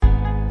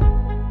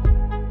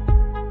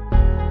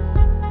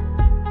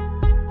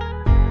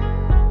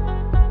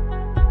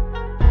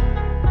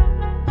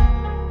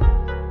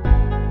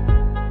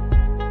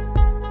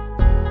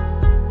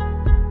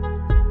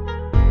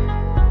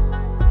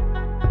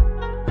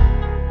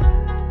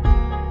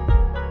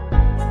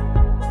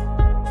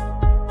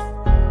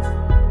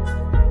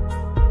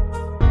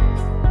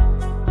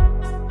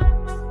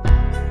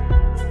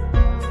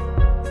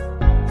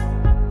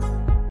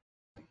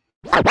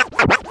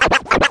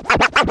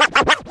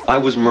I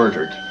was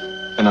murdered,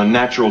 an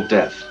unnatural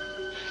death,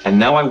 and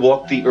now I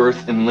walk the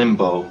earth in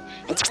limbo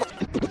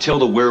until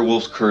the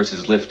werewolf's curse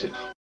is lifted.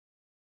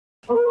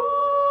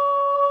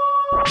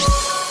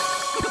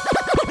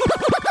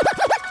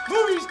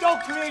 Movies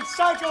don't create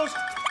psychos.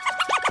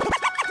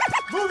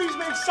 Movies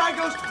make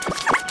psychos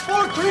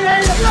more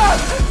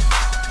creative.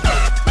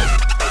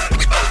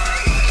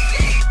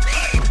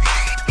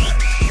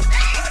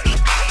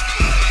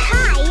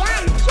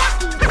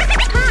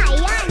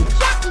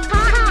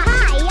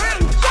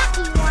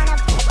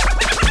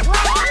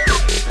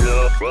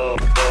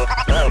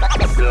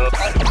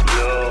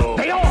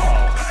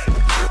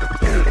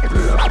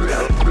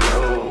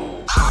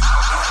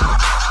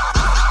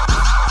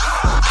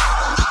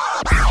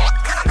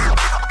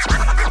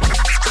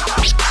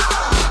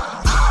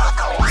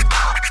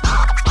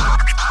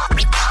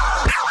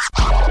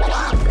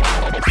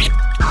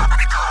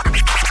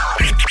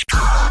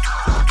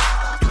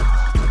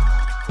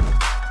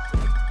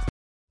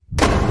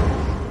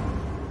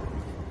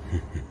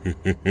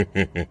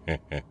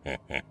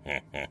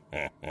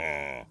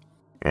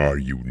 Are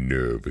you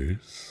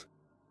nervous?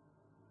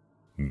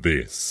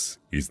 This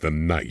is the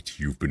night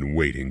you've been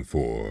waiting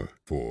for.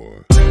 Welcome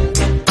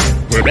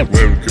to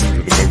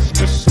the most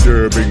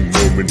disturbing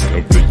moment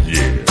of the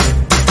year.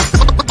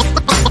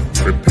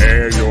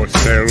 Prepare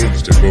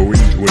yourselves to go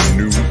into a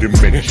new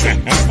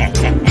dimension.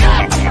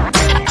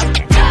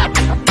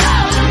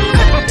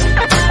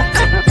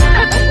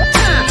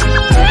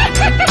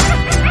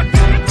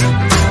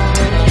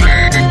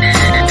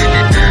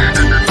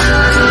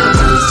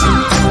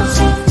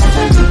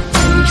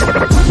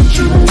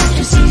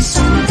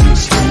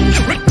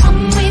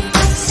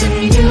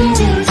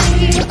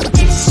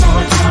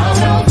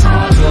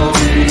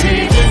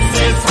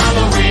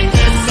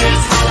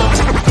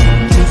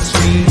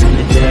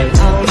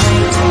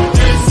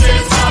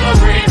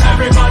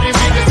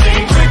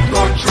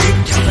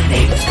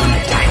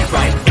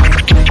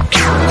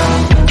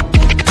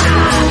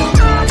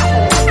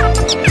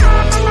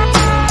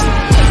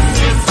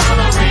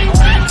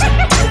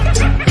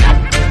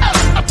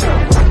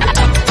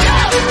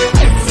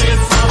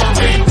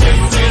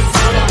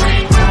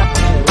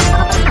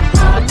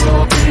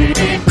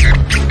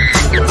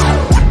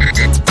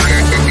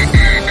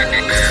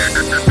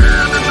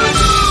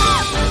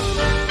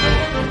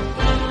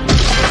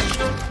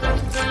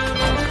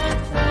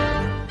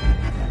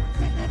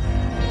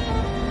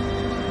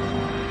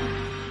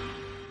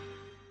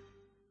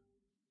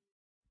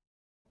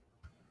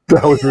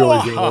 That was really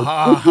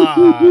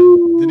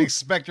good. Didn't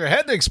expect your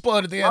head to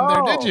explode at the end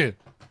there, did you?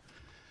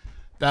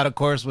 That, of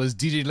course, was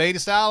DJ Lady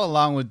Style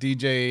along with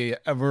DJ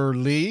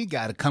Everly.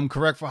 Got to come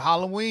correct for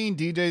Halloween.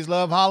 DJs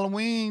love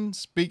Halloween.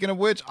 Speaking of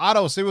which,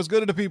 Otto, say what's good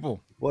to the people.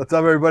 What's up,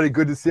 everybody?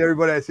 Good to see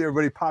everybody. I see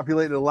everybody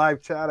populating the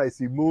live chat. I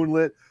see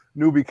Moonlit,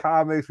 Newbie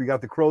Comics. We got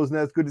the Crow's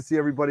Nest. Good to see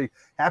everybody.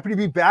 Happy to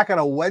be back on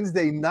a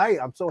Wednesday night.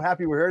 I'm so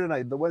happy we're here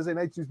tonight. The Wednesday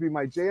nights used to be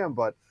my jam,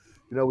 but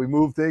we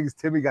moved things.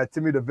 Timmy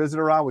to visit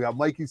around. We got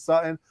Mikey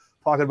Sutton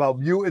talking about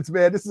mutants,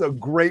 man. This is a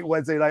great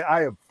Wednesday night.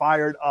 I am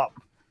fired up.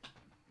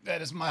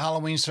 That is my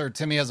Halloween shirt.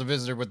 Timmy has a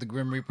visitor with the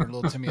Grim Reaper,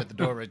 little Timmy at the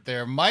door right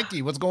there.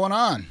 Mikey, what's going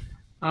on?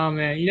 Oh,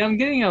 man. I'm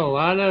getting a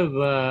lot of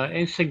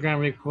Instagram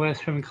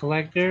requests from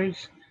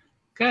collectors.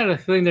 Got a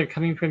feeling they're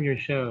coming from your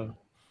show.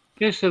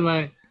 Just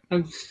my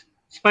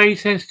spidey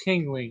sense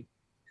tingling.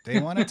 They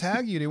want to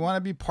tag you. They want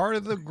to be part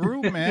of the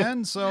group,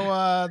 man.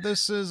 So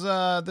this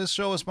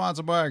show is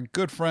sponsored by our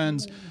good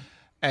friends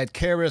at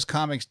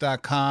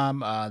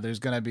KRSComics.com. There's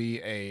going to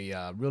be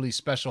a really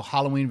special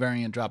Halloween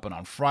variant dropping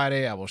on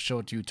Friday. I will show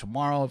it to you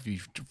tomorrow. If you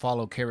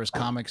follow KRS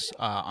Comics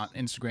on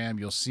Instagram,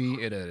 you'll see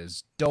it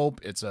is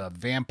dope. It's a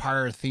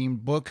vampire-themed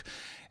book.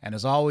 And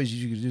as always,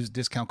 you can use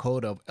discount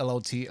code of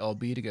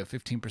LOTLB to get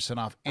 15%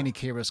 off any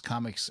KRS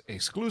Comics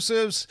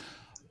exclusives.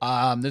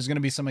 There's going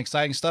to be some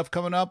exciting stuff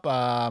coming up.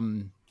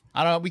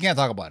 I don't know. We can't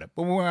talk about it,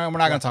 but we're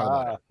not going to talk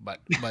about it.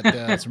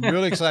 But some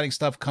really exciting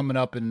stuff coming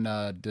up in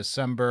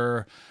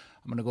December.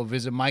 I'm going to go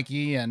visit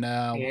Mikey, and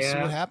we'll see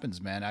what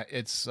happens, man.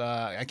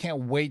 I can't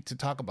wait to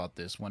talk about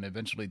this when it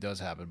eventually does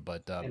happen,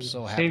 but I'm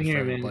so happy for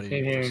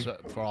everybody,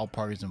 for all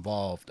parties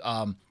involved.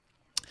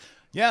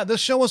 This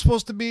show was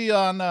supposed to be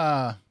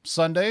on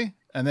Sunday,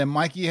 and then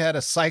Mikey had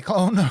a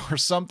cyclone or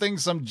something,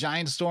 some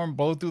giant storm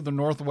blow through the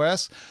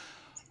Northwest.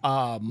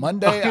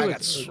 Monday, it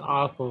was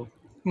awful.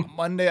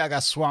 Monday, I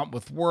got swamped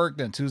with work.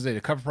 Then Tuesday,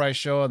 the Cover Price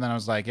show, and then I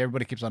was like,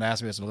 everybody keeps on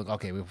asking me. So,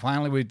 okay,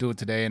 we do it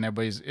today, and I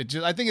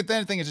think if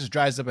anything, it just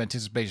drives up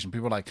anticipation.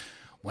 People are like,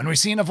 when are we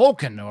seeing a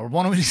Vulcan, or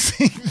when are we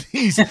seeing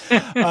these?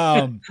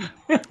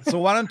 So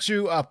why don't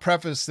you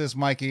preface this,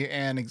 Mikey,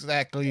 and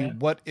exactly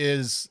what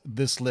is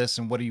this list,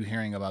 and what are you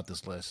hearing about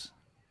this list?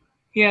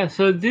 Yeah,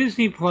 so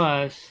Disney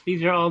Plus,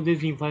 these are all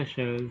Disney Plus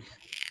shows,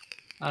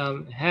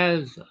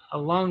 has a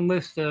long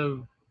list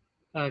of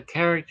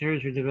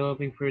characters we're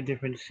developing for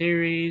different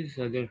series,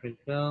 different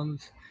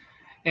films.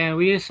 And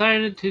we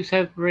decided to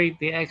separate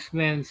the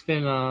X-Men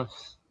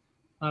spin-offs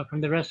from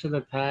the rest of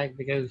the pack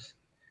because,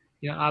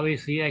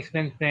 obviously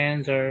X-Men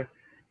fans are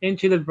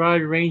into the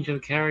broad range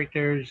of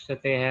characters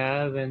that they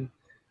have. And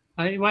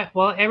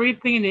While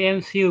everything in the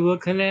MCU will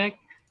connect,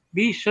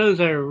 these shows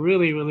are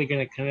really, really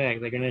going to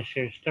connect. They're going to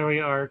share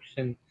story arcs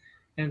and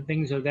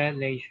things of that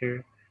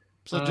nature.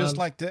 So just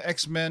like the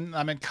X-Men,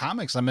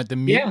 comics. The Yeah.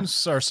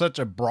 mutants are such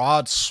a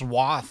broad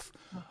swath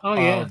Oh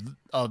yeah.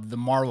 of the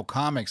Marvel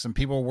comics, and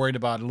people are worried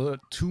about a little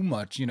too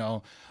much.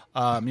 People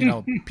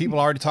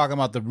are already talking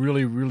about the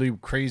really, really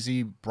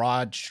crazy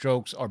broad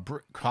strokes or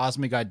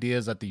cosmic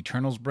ideas that the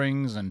Eternals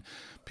brings, and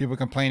people are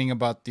complaining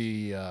about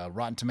the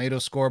Rotten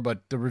Tomatoes score.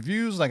 But the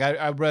reviews, like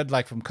I read,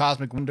 like from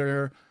Cosmic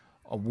Wonder,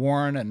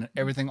 Warren, and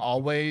Everything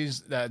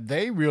Always, that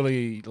they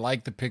really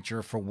like the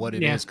picture for what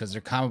it is, because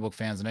they're comic book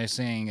fans, and they're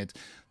saying it's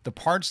the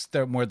parts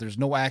where there's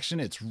no action.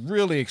 It's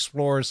really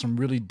explores some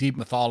really deep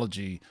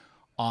mythology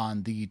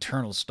on the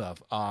Eternal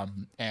stuff.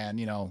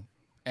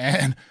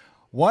 And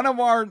one of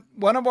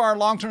our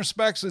long-term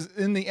specs is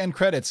in the end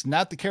credits,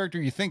 not the character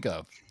you think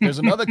of. There's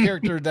another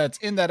character that's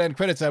in that end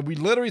credits that we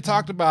literally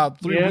talked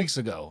about 3 weeks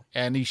ago,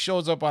 and he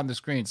shows up on the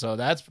screen. So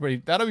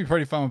that'll be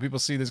pretty fun when people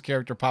see this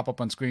character pop up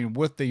on screen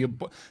with the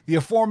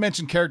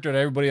aforementioned character that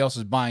everybody else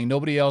is buying.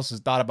 Nobody else has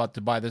thought about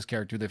to buy this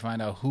character. They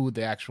find out who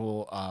the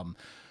actual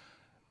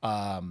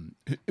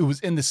it was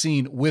in the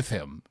scene with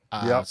him.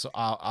 So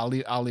I'll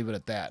leave it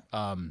at that.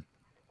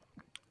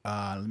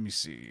 Let me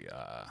see.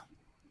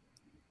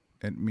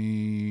 You want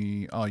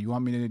me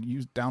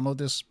to download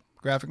this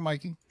graphic,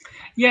 Mikey?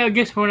 Yeah, I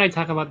guess when I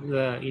talk about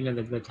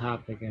the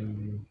topic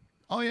and.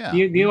 Oh yeah. Do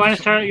you want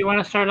to start? You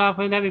want to start off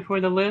with that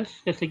before the list,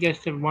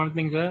 just to warm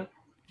things up?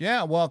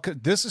 Yeah, well,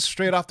 this is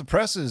straight off the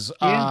presses.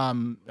 Yeah.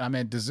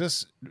 Does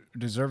this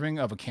deserving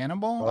of a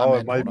cannonball? Oh,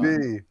 it might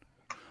be.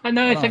 I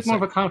know it's like more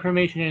of a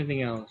confirmation than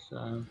anything else.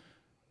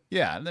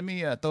 Yeah, let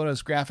me throw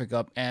this graphic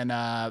up. And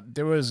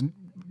there was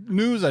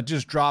news that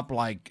just dropped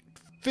like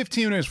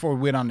 15 minutes before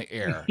we went on the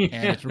air,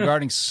 and it's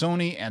regarding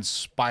Sony and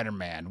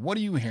Spider-Man. What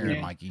are you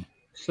hearing, Mikey?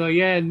 So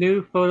yeah, a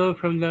new photo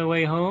from No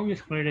Way Home.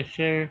 Just wanted to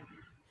share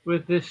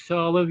with this to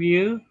all of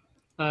you.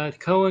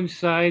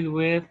 Coincide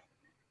with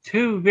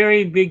two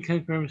very big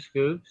confirmed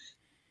scoops.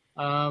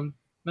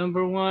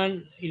 Number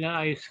one,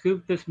 I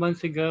scooped this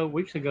weeks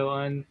ago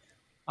on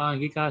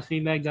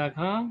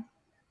geekosmag.com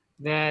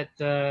that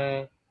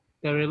the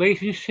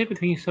relationship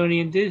between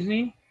Sony and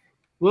Disney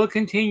will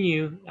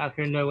continue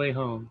after No Way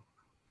Home.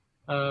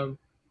 And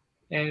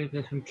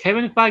it's from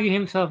Kevin Feige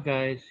himself,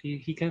 guys.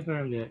 He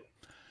confirmed it.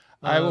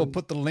 I will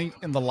put the link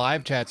in the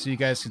live chat so you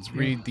guys can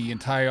read the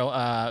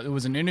entire. It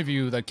was an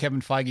interview that Kevin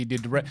Feige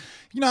did.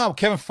 You know how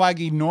Kevin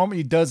Feige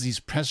normally does these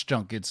press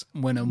junkets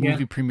when a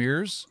movie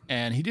premieres,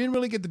 and he didn't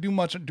really get to do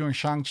much during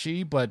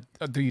Shang-Chi, but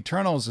the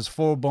Eternals is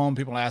full blown.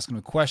 People are asking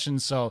him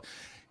questions, so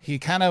he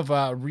kind of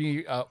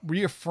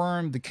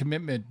reaffirmed the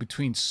commitment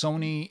between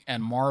Sony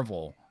and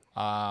Marvel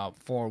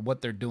for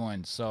what they're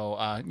doing.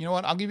 So you know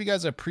what? I'll give you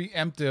guys a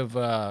preemptive.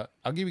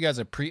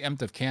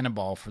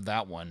 Cannonball for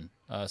that one.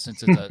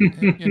 Since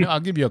it's I'll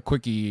give you a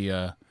quickie.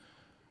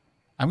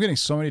 I'm getting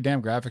so many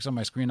damn graphics on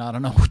my screen. I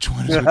don't know which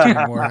one is which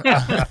anymore.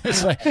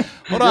 It's like,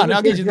 hold on,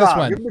 I'll give you this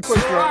one.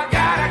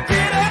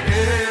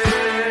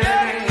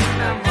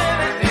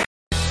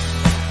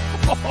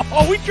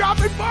 Oh, we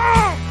dropping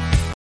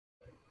bombs!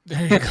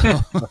 There you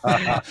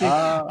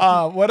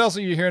go. What else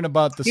are you hearing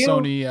about the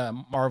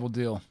Sony Marvel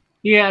deal?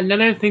 Yeah,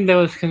 another thing that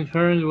was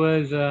confirmed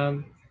was,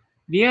 do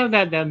you have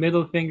that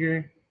middle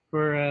finger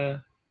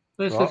for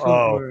let's listen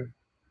for.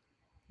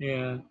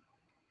 Yeah.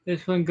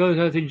 This one goes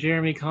out to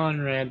Jeremy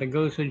Conrad, the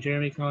ghost of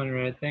Jeremy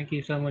Conrad. Thank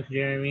you so much,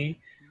 Jeremy.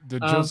 The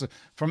Joseph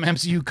from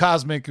MCU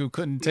Cosmic, who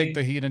couldn't take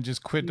the heat and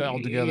just quit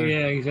altogether.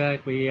 Yeah,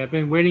 exactly. I've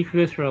been waiting for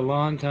this for a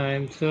long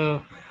time.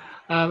 So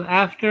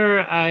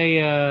after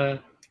I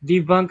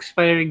debunked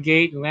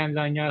Spider-Gate and landed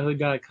on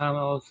Yahoo.com,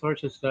 all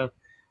sorts of stuff,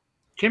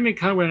 Jeremy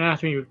Conrad went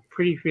after me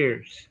pretty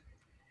fierce.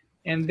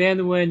 And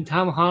then when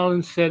Tom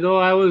Holland said, "Oh,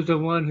 I was the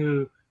one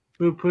who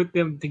put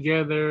them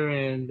together,"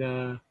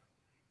 and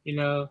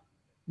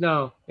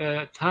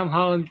Tom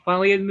Holland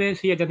finally admits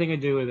he had nothing to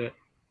do with it.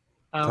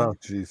 Oh,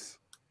 jeez.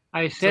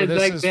 I said so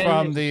this is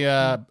from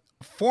the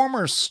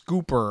former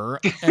scooper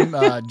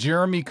and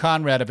Jeremy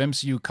Conrad of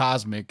MCU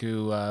Cosmic,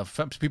 who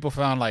people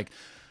found like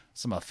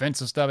some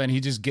offensive stuff, and he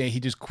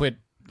just quit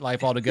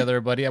life altogether.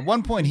 But at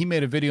one point, he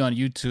made a video on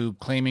YouTube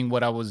claiming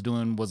what I was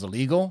doing was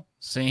illegal,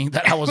 saying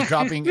that I was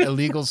dropping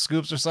illegal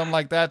scoops or something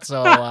like that.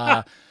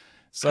 So.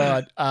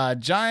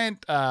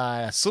 Giant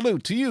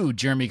salute to you,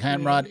 Jeremy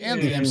Conrad,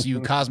 and the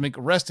MCU Cosmic.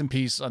 Rest in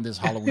peace on this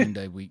Halloween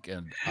Day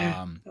weekend.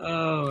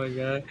 Oh my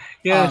God!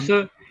 Yeah,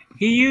 so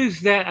he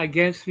used that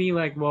against me.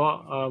 Like,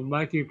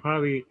 Mikey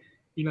probably,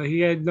 he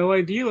had no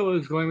idea what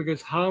was going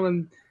because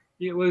Holland,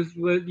 did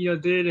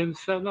it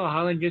himself. No,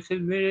 Holland just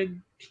admitted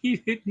he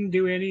didn't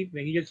do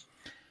anything. He just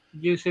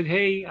said,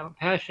 "Hey, I'm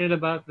passionate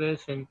about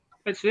this," and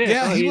that's it.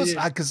 Yeah, he was,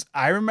 because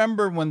I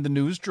remember when the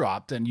news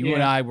dropped, and you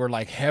and I were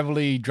like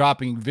heavily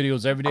dropping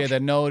videos every day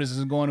that no, this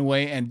isn't going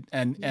away, and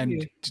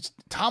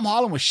Tom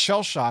Holland was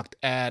shell shocked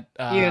at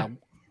a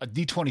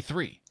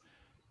D23.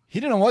 He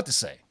didn't know what to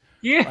say.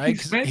 Yeah, right?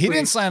 exactly. He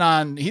didn't sign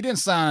on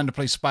to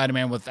play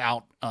Spider-Man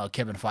without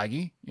Kevin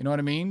Feige. You know what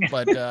I mean?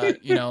 But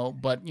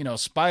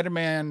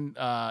Spider-Man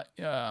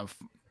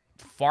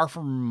Far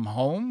From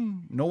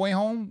Home, No Way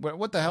Home.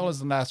 What the hell is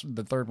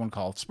the third one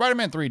called?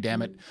 Spider-Man 3.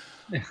 Damn it.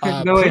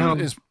 No Way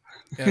Home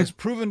is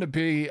proven to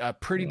be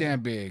pretty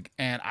damn big.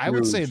 And I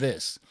would say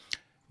this.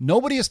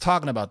 Nobody is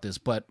talking about this,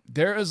 but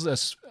there is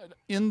this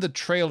in the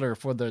trailer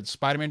for the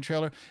Spider-Man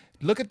trailer.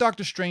 Look at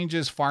Doctor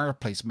Strange's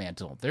fireplace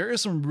mantle. There is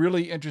some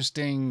really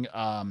interesting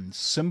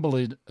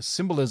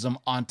symbolism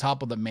on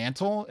top of the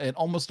mantle. It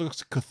almost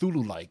looks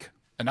Cthulhu-like,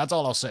 and that's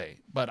all I'll say.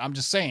 But I'm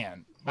just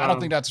saying, I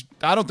don't think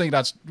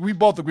that's. We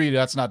both agree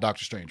that's not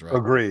Doctor Strange, right?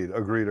 Agreed.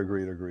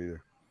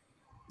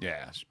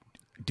 Yeah.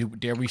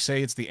 Dare we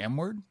say it's the M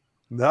word?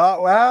 No,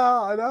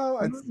 well, I know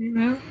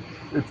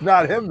it's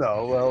not him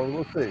though. Well,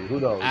 we'll see. Who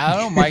knows? I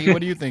don't know, Mikey.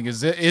 What do you think?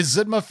 Is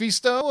it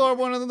Mephisto or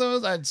one of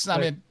those? I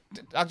mean,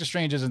 Doctor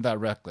Strange isn't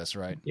that reckless,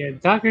 right? Yeah,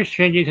 Doctor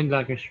Strange isn't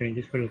Doctor Strange.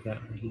 Just put it that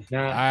way. He's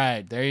not. All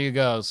right, there you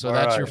go. So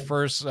that's your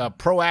first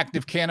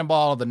proactive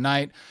cannonball of the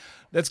night.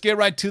 Let's get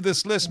right to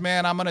this list,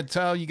 man. I'm going to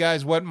tell you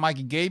guys what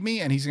Mikey gave me,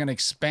 and he's going to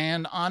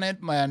expand on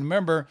it. Man,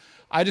 remember,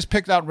 I just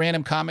picked out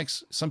random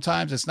comics.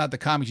 Sometimes it's not the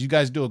comics. You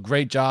guys do a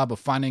great job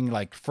of finding,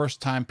 like,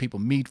 first-time people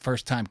meet,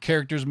 first-time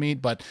characters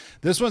meet. But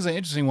this one's an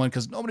interesting one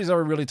because nobody's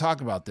ever really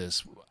talked about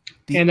this.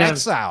 The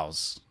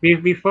Exiles.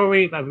 Before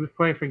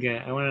I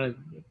forget, I want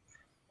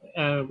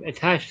to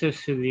attach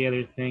this to the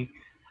other thing.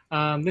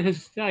 This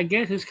is, I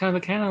guess, it's kind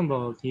of a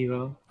cannonball,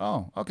 Tivo.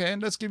 Oh, okay.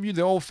 And let's give you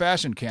the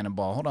old-fashioned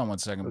cannonball. Hold on one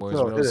second, boys.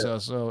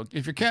 So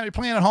if you're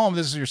playing at home,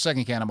 this is your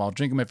second cannonball.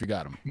 Drink them if you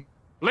got them.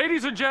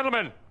 Ladies and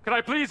gentlemen, can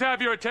I please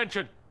have your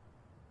attention?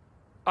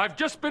 I've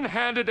just been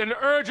handed an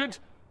urgent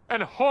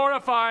and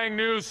horrifying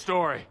news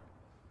story.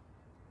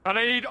 And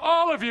I need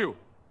all of you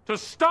to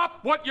stop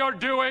what you're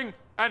doing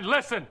and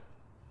listen.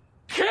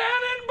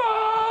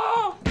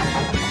 Cannonball!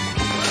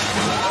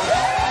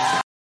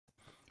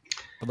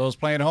 For those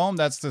playing at home,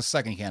 that's the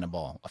second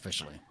cannonball,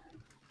 officially.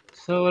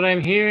 So what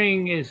I'm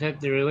hearing is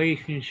that the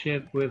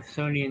relationship with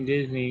Sony and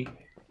Disney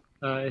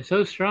is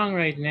so strong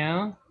right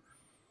now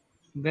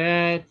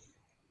that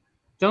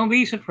don't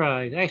be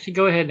surprised. Actually,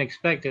 go ahead and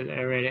expect it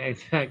already.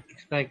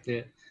 Expect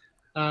it.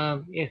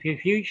 If your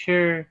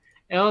future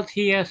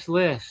LTS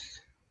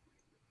list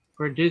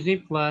for Disney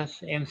Plus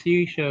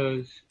MCU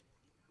shows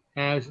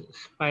has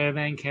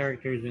Spider-Man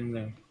characters in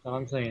there, that's all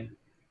I'm saying.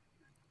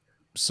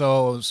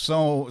 So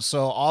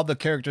all the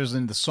characters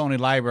in the Sony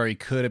library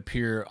could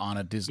appear on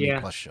a Disney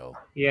Plus show.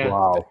 Yeah.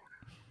 Wow.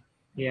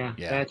 Yeah.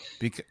 That's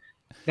because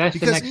the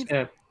next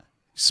step.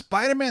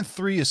 Spider-Man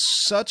 3 is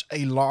such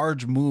a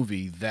large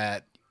movie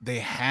that they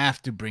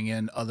have to bring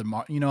in other,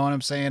 you know what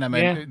I'm saying? I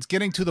mean, it's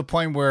getting to the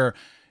point where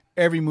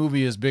every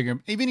movie is bigger.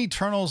 Even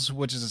Eternals,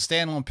 which is a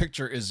standalone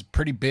picture, is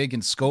pretty big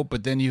in scope,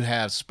 but then you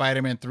have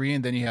Spider-Man 3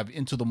 and then you have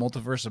Into the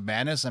Multiverse of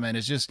Madness. I mean,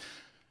 it's just,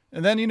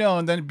 and then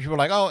people are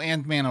like, oh,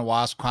 Ant-Man and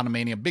Wasp,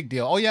 Quantumania, big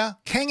deal. Oh yeah,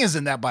 Kang is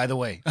in that, by the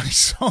way.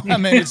 So, I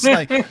mean, it's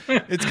like,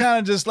 it's kind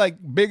of just like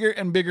bigger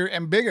and bigger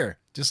and bigger,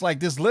 just like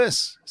this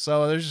list.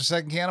 So there's your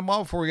second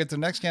cannonball. Before we get to the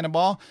next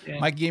cannonball,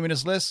 Mike gave me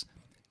this list.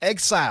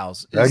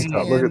 Exiles is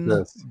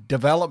in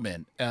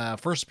development.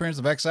 First appearance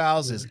of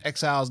Exiles is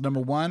Exiles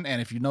 #1.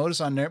 And if you notice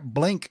on there,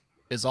 Blink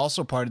is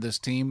also part of this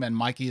team. And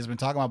Mikey has been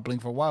talking about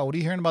Blink for a while. What are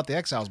you hearing about the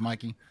Exiles,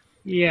 Mikey?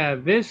 Yeah,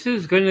 this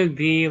is going to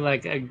be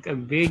like a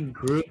big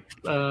group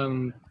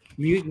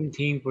mutant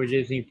team for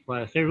Disney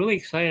Plus. They're really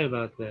excited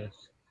about this.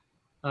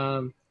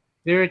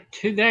 There are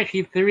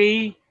actually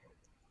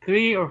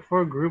three or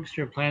four groups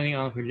they're planning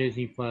on for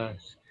Disney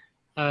Plus.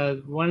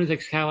 One is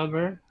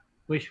Excalibur,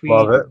 which we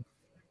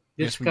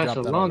discussed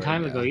a long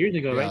time ago, years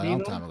ago, right? A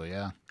long time ago,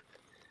 yeah.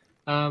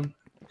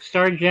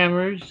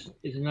 Starjammers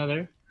is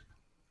another.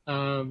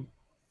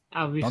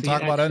 Obviously, don't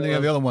talk about any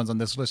of the other ones on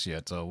this list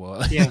yet.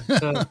 So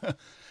So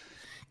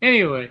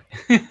anyway,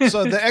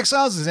 so the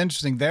Exiles is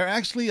interesting. They're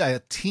actually a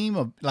team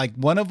of, like,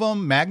 one of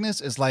them,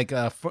 Magnus, is like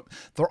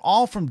they're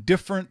all from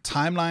different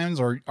timelines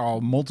or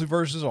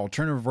multiverses, or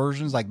alternative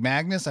versions. Like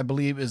Magnus, I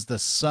believe, is the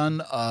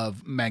son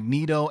of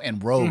Magneto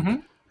and Rogue. Mm-hmm.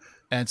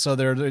 And so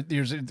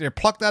they're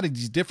plucked out of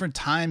these different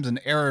times and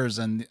eras,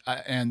 and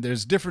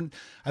there's different.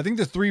 I think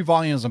there's 3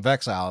 volumes of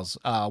Exiles.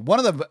 One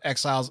of the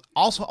Exiles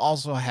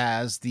also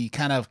has the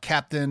kind of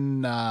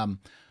Captain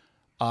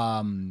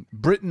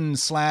Britain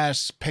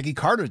 / Peggy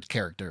Carter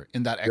character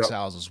in that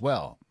Exiles as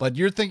well. But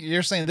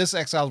you're saying this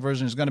Exiles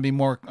version is going to be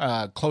more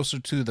closer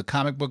to the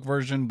comic book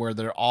version, where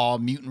they're all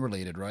mutant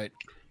related, right?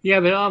 Yeah,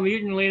 they're all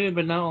mutant related,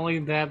 but not only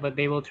that, but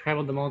they will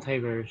travel the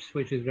multiverse,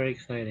 which is very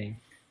exciting.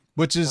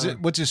 Which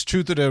is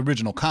true to the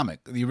original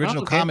comic. The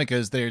original comic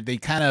is they're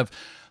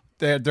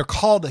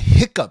called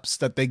hiccups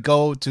that they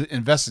go to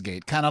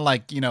investigate. Kind of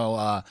like,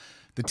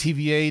 The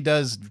TVA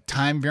does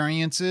time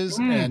variances,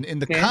 and in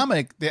the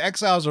comic, the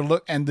Exiles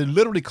are they're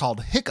literally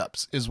called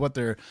hiccups, is what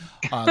they're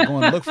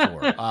going to look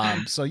for.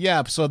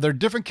 So they're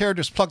different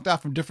characters plucked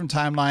out from different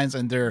timelines,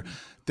 and they're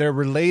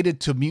related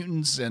to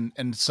mutants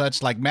and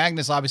such. Like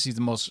Magnus, obviously, is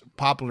the most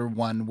popular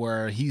one,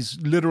 where he's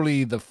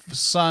literally the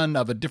son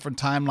of a different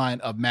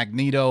timeline of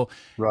Magneto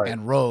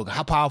and Rogue.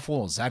 How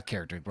powerful is that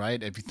character,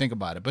 right? If you think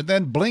about it. But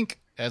then Blink,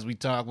 as we've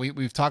talked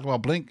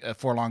about Blink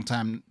for a long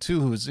time too,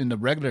 who's in the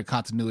regular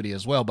continuity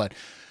as well. But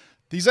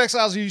these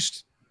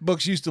Exiles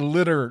books used to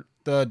litter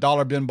the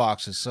dollar bin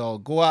boxes, so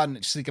go out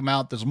and seek them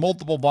out. There's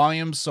multiple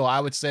volumes, so I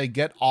would say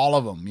get all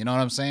of them. You know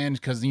what I'm saying?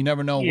 Because you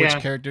never know which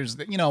characters.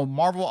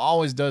 Marvel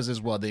always does as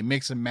well. They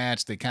mix and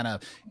match. They kind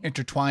of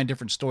intertwine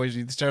different stories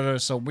with each other.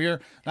 So we're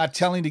not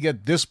telling to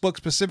get this book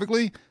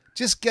specifically.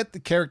 Just get the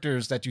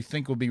characters that you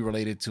think will be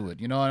related to it.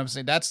 You know what I'm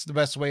saying? That's the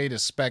best way to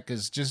spec,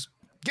 is just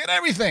get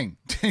everything.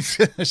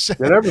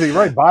 Get everything,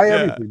 right. Buy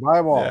everything. Buy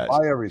them all.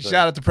 Buy everything.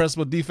 Shout out to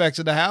Principal Defects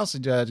in the house.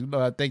 And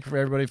thank you for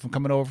everybody for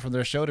coming over from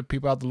their show to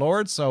Peep Out the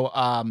Lord. So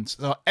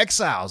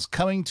Exiles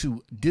coming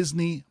to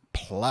Disney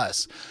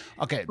Plus.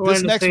 Okay,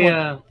 this next one.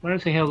 I want to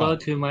say hello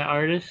to my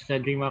artist,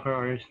 Dreamwalker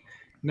artist,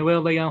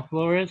 Noel Leon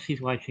Flores.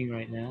 He's watching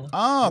right now.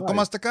 Oh,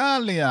 ¿cómo está,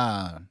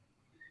 Calia?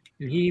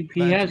 He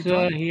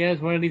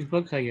has one of these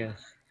books, I guess.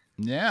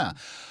 Yeah.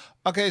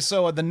 Okay,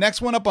 so the next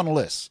one up on the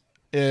list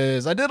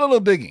is, I did a little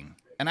digging,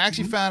 and I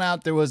actually found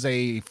out there was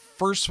a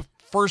first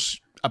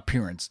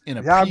appearance in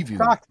a preview. I'm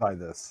shocked by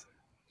this.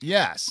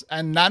 Yes,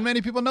 and not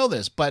many people know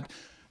this, but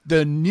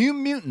the New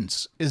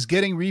Mutants is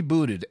getting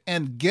rebooted,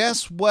 and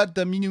guess what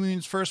the New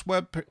Mutants first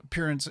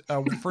appearance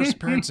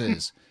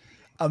is?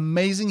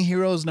 Amazing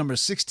Heroes number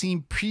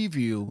 16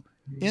 preview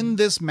in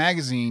this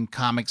magazine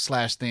comic /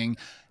 thing.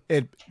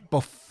 It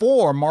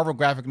before Marvel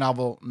graphic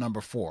novel number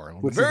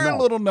 4. Very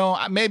little known.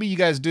 Maybe you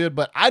guys did,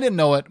 but I didn't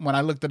know it when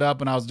I looked it up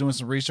and I was doing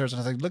some research.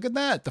 And I was like, look at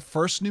that. The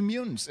first New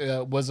Mutants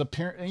was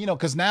appearing,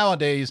 because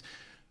nowadays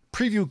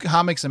preview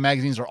comics and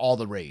magazines are all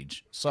the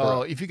rage.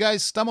 So if you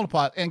guys stumble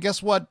upon, and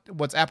guess what?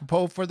 What's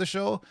apropos for the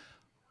show?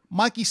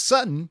 Mikey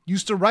Sutton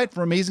used to write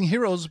for Amazing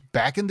Heroes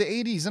back in the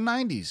 80s and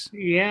 90s.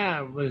 Yeah,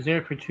 I was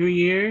there for 2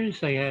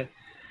 years. I had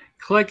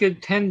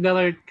collected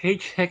 $10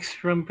 paychecks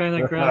from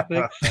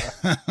Panagraphics.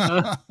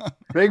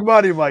 Big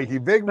money, Mikey.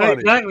 Big money.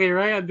 Exactly,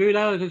 right? Dude,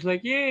 I was just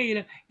like,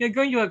 going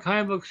to a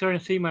comic book store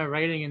and see my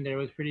writing in there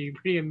was pretty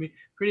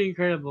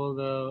incredible,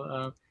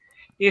 though.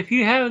 If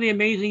you have the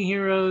Amazing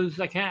Heroes,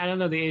 I don't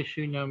know the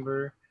issue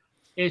number.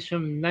 It's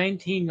from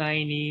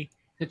 1990.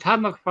 The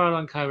Todd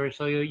McFarlane cover,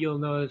 so you'll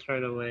know this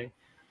right away.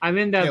 I'm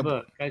in that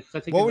book.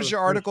 What was your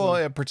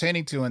article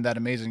pertaining to in that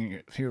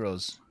Amazing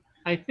Heroes?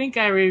 I think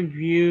I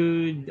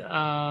reviewed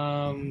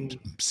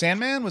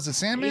Sandman. Was it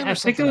Sandman? I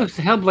think it was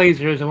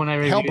Hellblazer is the one I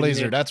reviewed.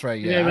 Hellblazer, that's right.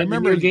 Yeah, I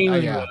remember.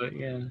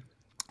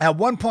 At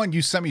one point,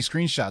 you sent me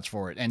screenshots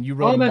for it, and you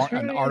wrote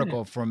an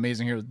article for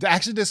Amazing Heroes.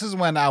 Actually, this is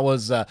when I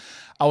was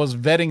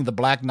vetting the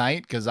Black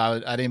Knight because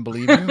I didn't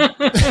believe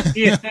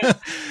you.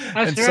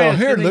 And so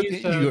here,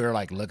 you were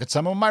like, look at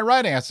some of my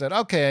writing. I said,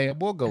 okay,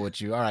 we'll go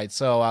with you. All right.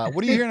 So,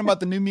 what are you hearing about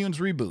the New Mutants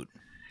reboot?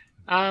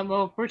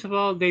 Well, first of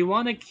all, they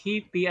want to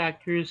keep the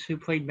actors who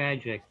played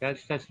Magic.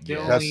 That's the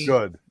only. That's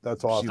good.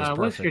 That's awesome.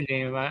 What's your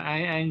name?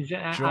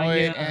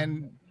 Joy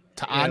and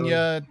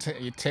Anya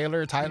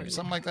Taylor,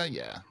 something like that.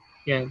 Yeah.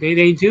 Yeah,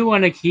 they do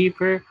want to keep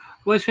her.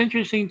 What's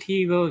interesting to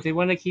you though is they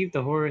want to keep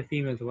the horror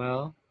theme as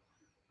well.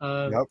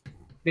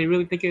 They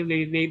really think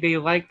they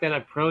like that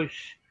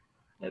approach.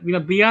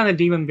 Beyond the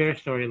Demon Bear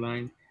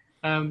storyline,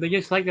 they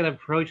just like that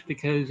approach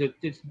because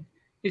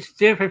it's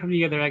different from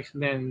the other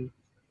X-Men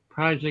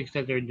projects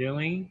that they're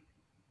doing.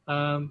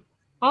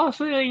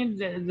 Also,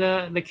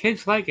 the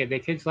kids like it. The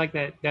kids like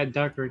that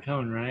darker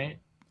tone, right?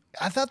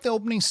 I thought the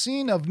opening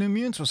scene of New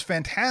Mutants was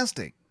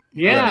fantastic.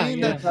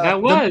 Yeah,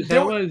 that was.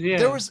 There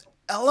was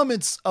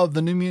elements of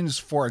the New Mutants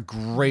for a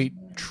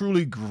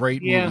truly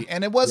great movie,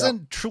 and it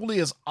wasn't truly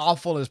as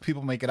awful as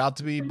people make it out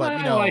to be. But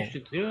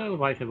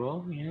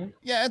watchable.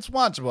 Yeah, it's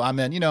watchable. I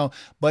mean,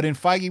 but in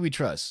Feige we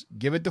trust.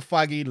 Give it to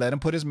Feige. Let him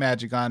put his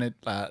magic on it.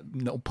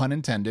 No pun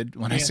intended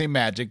when I say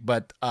magic,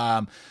 but.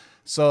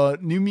 So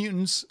New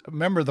Mutants,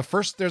 remember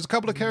there's a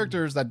couple of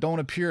characters that don't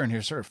appear in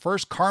here.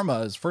 First,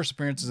 Karma's first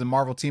appearance is in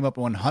Marvel Team Up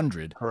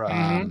 100.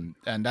 Correct.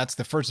 And that's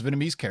the first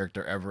Vietnamese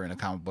character ever in a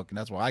comic book, and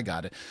that's why I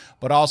got it.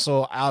 But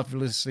also,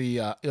 obviously,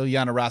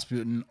 Illyana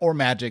Rasputin or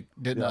Magic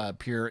didn't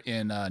appear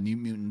in New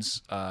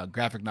Mutants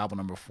graphic novel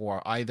number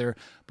 4 either.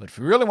 But if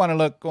you really want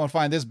to go and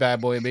find this bad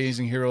boy,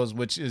 Amazing Heroes,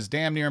 which is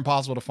damn near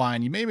impossible to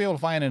find, you may be able to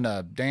find it in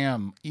a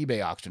damn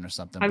eBay auction or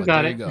something. I've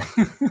got it. There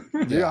you go.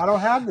 Yeah, I don't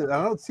have this.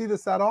 I don't see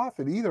this that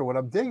often either. When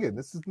I'm digging,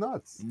 this is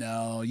nuts.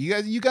 No,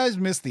 you guys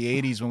missed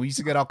the 80s when we used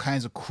to get all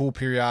kinds of cool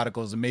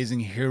periodicals, Amazing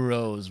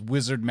Heroes,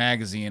 Wizard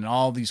Magazine, and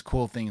all these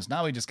cool things.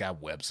 Now we just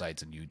got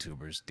websites and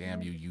YouTubers.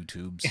 Damn you,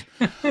 YouTubes.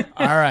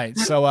 All right,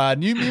 so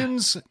New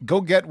Mutants,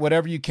 go get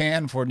whatever you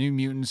can for New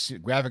Mutants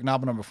graphic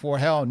novel number 4.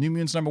 Hell, New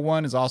Mutants number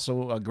 1 is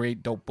also a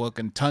great dope book,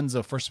 and tons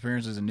of first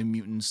appearances in New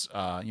Mutants,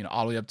 all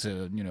the way up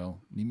to, New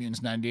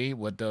Mutants 98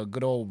 with the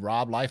good old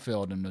Rob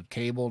Liefeld and the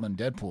Cable and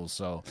Deadpool.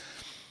 So,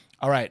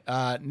 all right,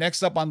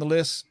 next up on the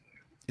list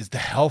is the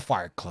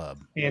Hellfire Club.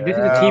 Yeah, this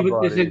is a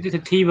TiVo. This is a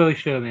TiVo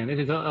show, man. This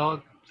is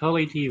all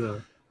totally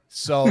TiVo.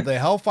 So the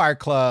Hellfire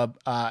Club,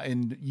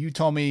 and you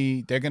told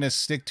me they're gonna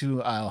stick to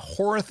a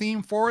horror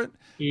theme for it.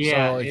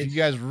 Yeah. So if you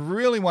guys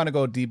really want to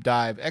go deep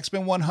dive,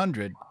 X-Men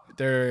 100,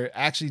 they're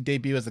actually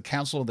debut as the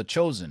Council of the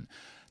Chosen.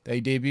 They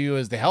debut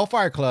as the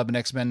Hellfire Club in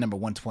X-Men number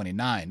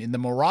 129. In the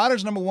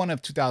Marauders number 1 of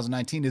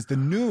 2019 is the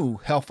new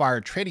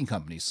Hellfire Trading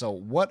Company. So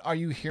what are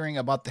you hearing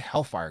about the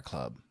Hellfire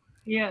Club?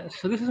 Yeah,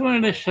 so this is one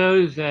of the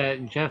shows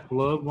that Jeff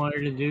Loeb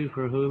wanted to do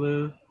for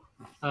Hulu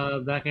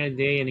back in the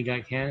day, and it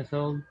got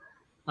canceled.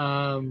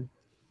 No,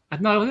 I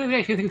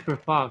actually think it's for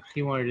Fox.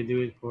 He wanted to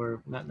do it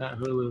for not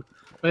Hulu.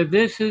 But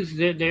this is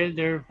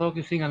they're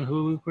focusing on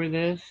Hulu for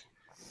this.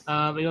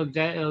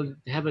 It'll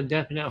have a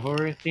definite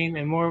horror theme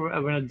and more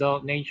of an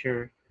adult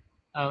nature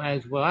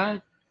as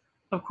well.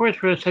 Of course,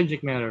 for a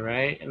subject matter,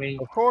 right? I mean,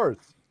 Of course.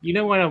 you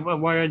don't want a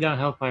watered down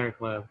Hellfire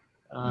Club.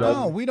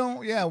 No, we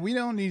don't. Yeah, we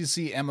don't need to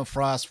see Emma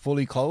Frost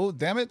fully clothed.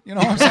 Damn it, you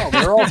know what I'm saying? No,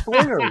 they're all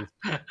swingers.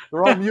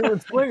 They're all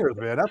mutant swingers,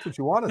 man. That's what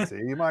you want to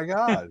see. My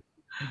God.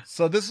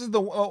 So this is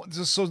the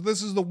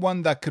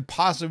one that could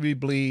possibly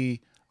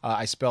be.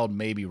 I spelled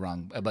maybe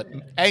wrong, but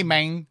hey,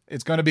 man,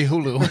 it's going to be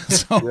Hulu.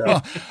 So,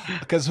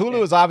 because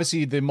Hulu is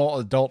obviously the more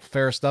adult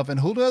fare stuff, and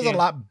Hulu has a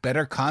lot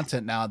better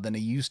content now than it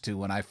used to.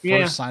 When I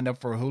first signed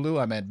up for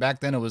Hulu, I mean, back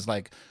then it was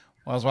like,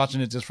 I was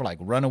watching it just for like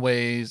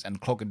Runaways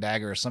and Cloak and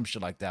Dagger or some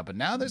shit like that. But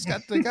now they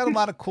got a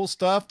lot of cool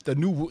stuff. The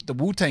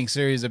Wu-Tang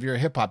series, if you're a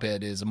hip hop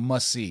head, is a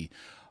must see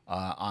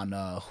on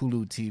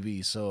Hulu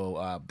TV.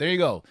 So there you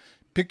go.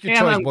 Pick your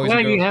choice, boys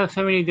and girls. You have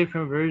so many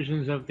different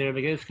versions up there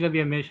because it's gonna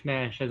be a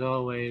mishmash as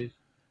always.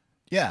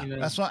 Yeah,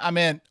 that's what I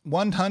mean.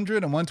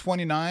 100 and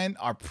 129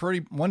 are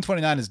pretty.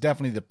 129 is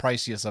definitely the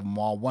priciest of them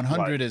all.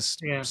 100 is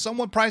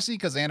somewhat pricey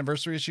because the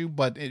anniversary issue,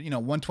 but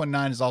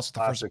 129 is also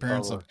the first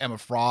appearance of Emma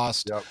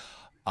Frost. Yep.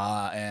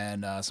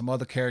 And some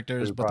other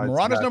characters. But the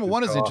Marauders number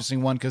 1 is an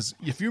interesting one because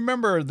if you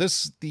remember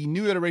the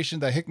new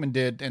iteration that Hickman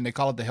did, and they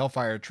call it the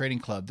Hellfire Trading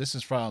Club. This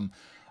is from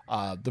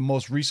the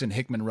most recent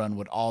Hickman run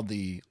with all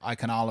the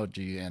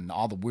iconology and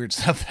all the weird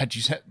stuff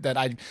that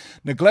I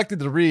neglected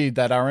to read.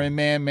 That our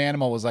man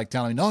Manimal was like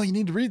telling me, no, you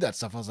need to read that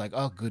stuff. I was like,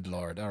 oh, good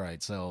Lord. All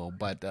right. So,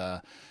 but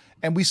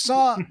and we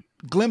saw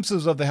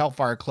glimpses of the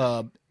Hellfire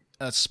Club,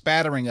 a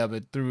spattering of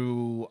it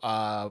through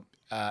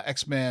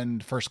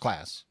X-Men First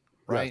Class,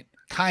 right?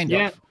 Yeah. Kind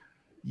of.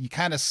 You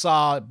kind of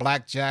saw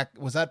Blackjack.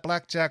 Was that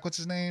Blackjack? What's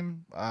his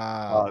name?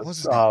 What's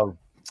his name?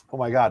 Oh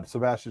my God,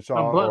 Sebastian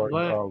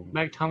Shaw.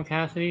 Black Tom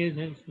Cassidy is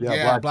it?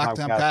 Yeah, Black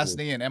Tom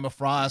Cassidy and Emma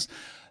Frost.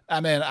 I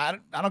mean, I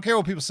don't care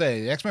what people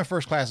say. X-Men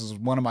First Class is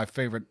one of my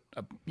favorite.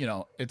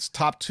 It's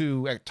top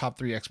 3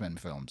 X-Men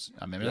films.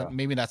 I mean,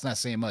 maybe that's not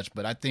saying much,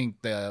 but I think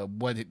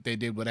what they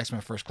did with X-Men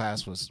First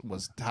Class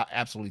was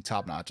absolutely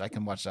top notch. I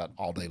can watch that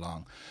all day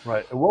long.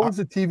 Right. And what was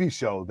the TV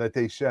show that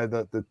they shed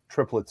the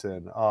triplets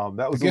in?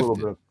 That was a little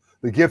bit of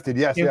The Gifted.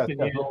 Yes,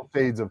 little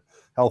shades of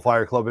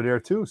Hellfire Club in there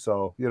too.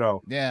 So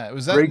yeah, it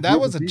was that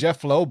was a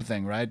Jeff Loeb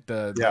thing, right?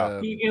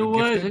 It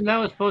was, and that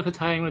was supposed to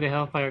tie in with the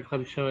Hellfire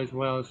Club show as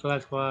well. So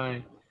that's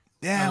why.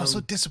 Yeah, I was so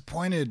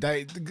disappointed.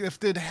 The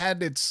Gifted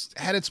had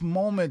its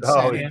moments.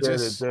 Oh, it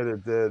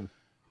did.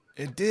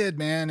 It did,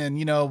 man. And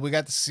we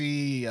got to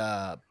see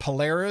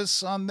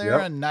Polaris on there,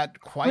 and not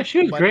quite. But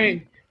she was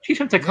great. She's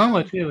from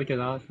Tacoma too, which is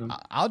awesome.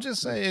 I'll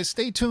just say,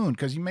 stay tuned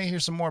because you may hear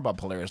some more about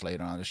Polaris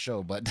later on the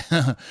show. But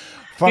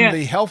from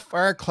the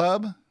Hellfire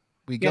Club,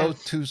 we go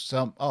to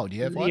some. Oh, do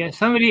you have one? Yeah,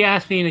 somebody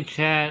asked me in the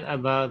chat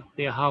about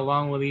how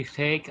long will these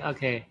take.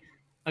 Okay,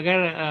 I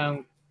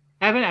gotta.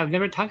 I've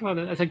never talked about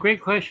that. That's a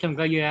great question. I'm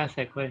glad you asked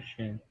that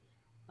question.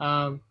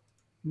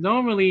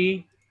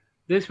 Normally,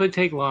 this would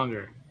take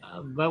longer,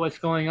 but what's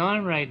going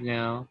on right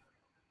now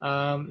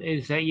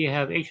is that you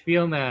have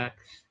HBO Max.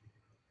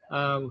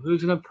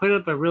 Who's going to put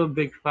up a real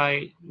big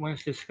fight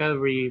once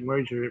Discovery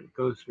merger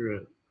goes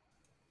through.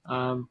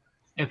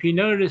 If you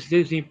notice,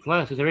 Disney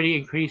Plus is already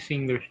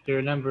increasing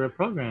their number of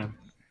programs.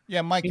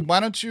 Yeah, Mike, why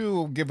don't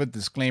you give a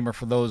disclaimer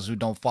for those who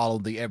don't follow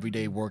the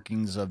everyday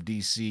workings of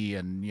DC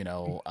and,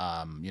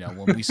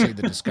 when we say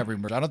the Discovery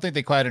merger, I don't think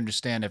they quite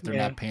understand if they're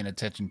not paying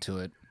attention to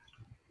it.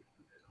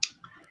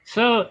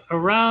 So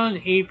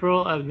around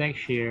April of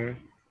next year,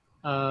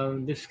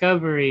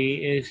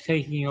 Discovery is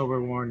taking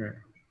over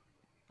Warner.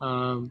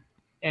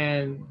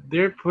 And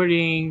they're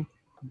putting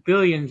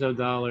billions of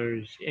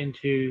dollars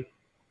into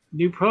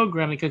new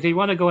programming because they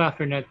want to go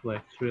after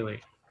Netflix,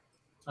 really.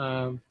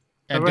 But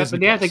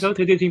they have to go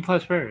to Disney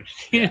Plus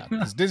first. Yeah,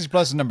 because Disney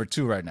Plus is number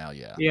 2 right now.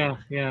 Yeah.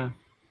 Yeah.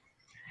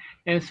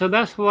 And so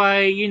that's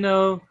why,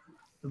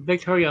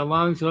 Victoria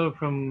Alonso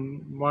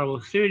from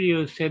Marvel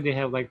Studios said they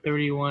have like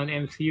 31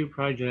 MCU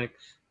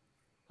projects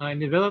in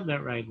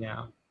development right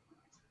now.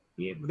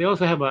 Yeah, they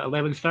also have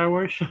 11 Star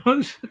Wars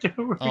shows that they're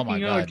Oh my working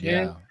on, or God, 10.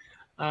 yeah.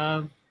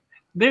 Um,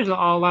 there's an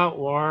all-out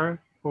war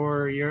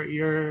for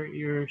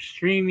your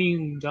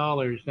streaming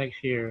dollars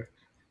next year.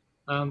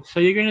 So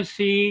you're gonna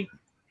see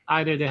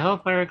either the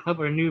Hellfire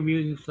Club or New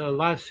Mutants a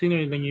lot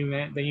sooner than you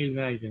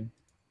imagine.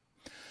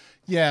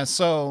 Yeah,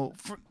 so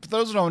for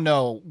those who don't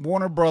know,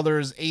 Warner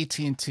Brothers,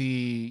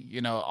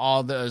 AT&T,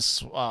 all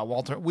this,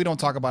 Walter, we don't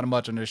talk about it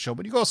much on this show,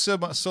 but you go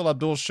to Sil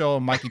Abdul's show,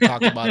 and Mikey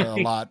talks about it a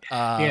lot,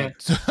 Yeah.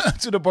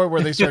 to the point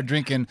where they start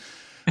drinking,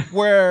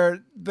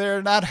 where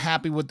they're not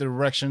happy with the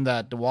direction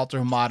that the Walter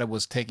Hamada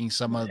was taking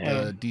some of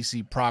the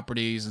DC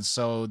properties. And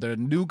so the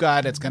new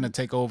guy that's going to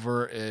take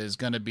over is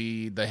going to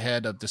be the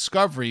head of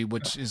Discovery,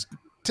 which is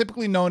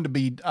typically known to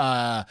be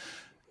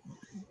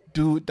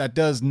dude that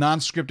does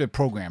non-scripted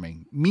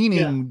programming,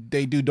 meaning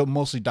they do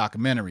mostly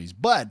documentaries,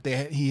 but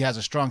he has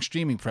a strong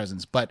streaming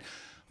presence. But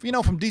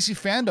from DC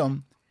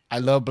fandom, I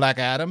love Black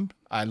Adam.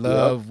 I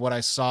love what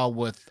I saw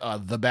with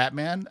the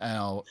Batman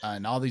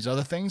and all these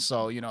other things.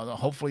 So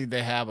hopefully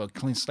they have a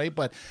clean slate.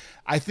 But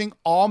I think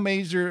all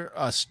major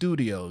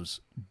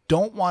studios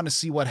don't want to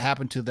see what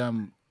happened to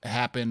them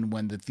happen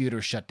when the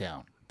theater shut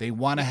down. They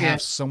want to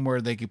have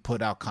somewhere they could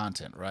put out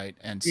content, right?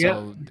 And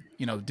so,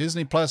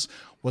 Disney Plus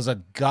was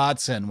a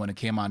godsend when it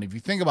came on. If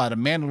you think about it,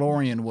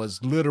 Mandalorian was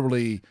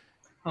literally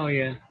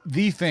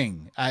the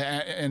thing.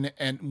 And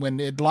when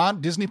it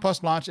launched, Disney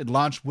Plus launched, it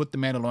launched with the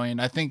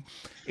Mandalorian. I think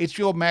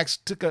HBO Max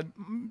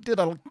did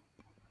a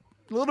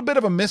little bit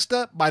of a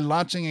misstep by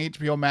launching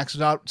HBO Max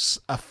without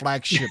a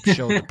flagship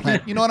show to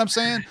plan. You know what I'm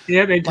saying?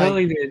 Yeah, they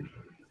totally did.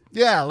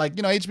 Yeah,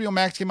 HBO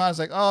Max came out. It's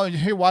like, oh,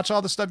 here, watch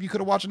all the stuff you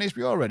could have watched on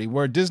HBO already.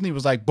 Where Disney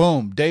was like,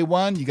 boom, day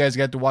one, you guys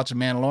got to watch The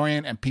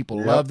Mandalorian, and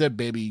people loved it.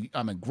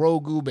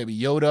 Grogu, Baby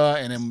Yoda,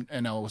 and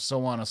then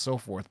so on and so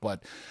forth.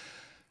 But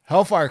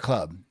Hellfire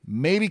Club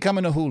may be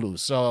coming to Hulu.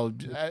 So,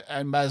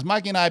 as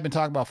Mikey and I have been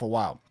talking about for a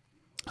while,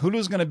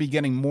 Hulu's going to be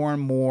getting more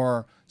and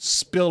more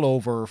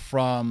spillover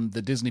from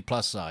the Disney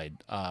Plus side.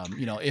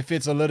 If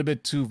it's a little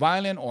bit too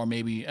violent, or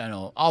maybe,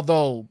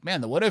 although,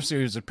 man, the What If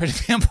series is pretty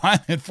damn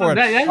violent for it.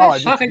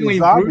 That's shockingly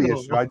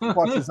brutal. I just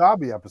watched the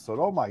zombie episode.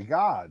 Oh my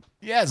God.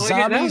 Yeah,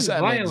 zombies.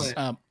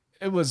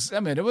 It was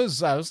violent.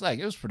 I was like,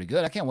 it was pretty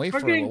good. I can't wait We're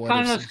for getting What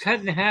If Thanos series. cut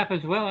in half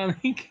as well. I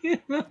think.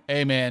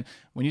 Hey, man,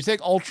 when you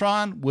take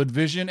Ultron with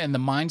Vision and the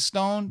Mind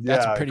Stone,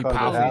 that's a pretty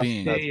powerful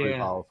being. That's pretty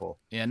powerful.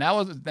 Yeah, and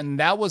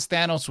that was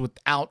Thanos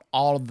without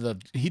all of the.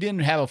 He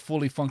didn't have a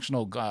fully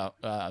functional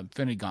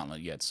Infinity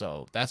Gauntlet yet,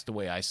 so that's the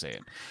way I say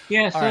it.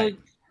 Yeah, so right.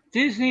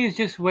 Disney is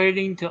just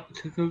waiting to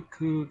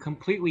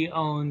completely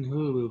own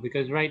Hulu,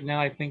 because right now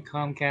I think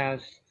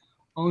Comcast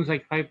owns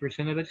like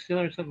 5% of it still,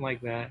 or something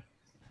like that.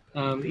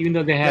 Even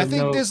though they have, I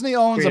think Disney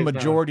owns a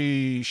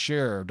majority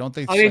share, don't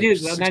they? Oh, they do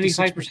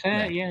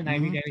 95%. Yeah,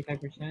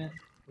 95%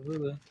 of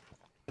Hulu.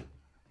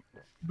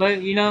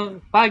 But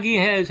Foggy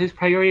has his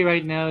priority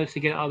right now is to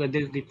get all the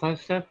Disney Plus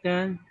stuff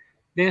done,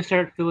 then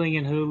start filling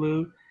in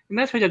Hulu, and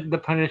that's where the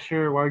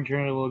Punisher, War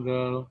Journal will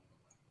go,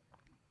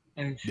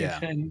 and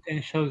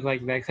shows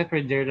like that. Except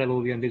for Daredevil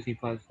will be on Disney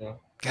Plus though.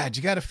 God,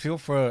 you got to feel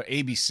for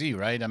ABC,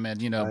 right? I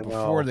mean,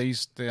 before they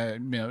used to,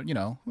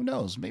 who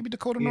knows? Maybe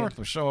Dakota North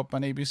will show up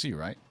on ABC,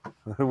 right?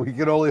 We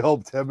can only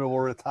hope, Tim, it will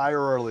retire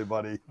early,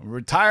 buddy.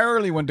 Retire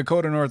early when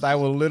Dakota North. I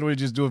will literally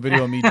just do a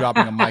video of me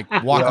dropping a mic,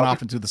 walking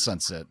off into the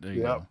sunset. There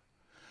you go.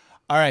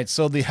 All right,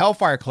 so the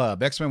Hellfire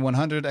Club, X-Men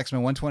 100,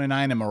 X-Men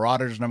 129, and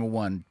Marauders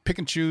 #1. Pick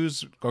and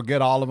choose or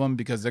get all of them,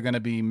 because they're going to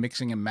be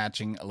mixing and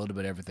matching a little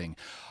bit of everything.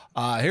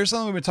 Here's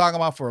something we've been talking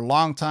about for a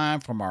long time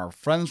from our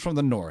friends from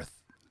the North.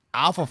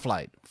 Alpha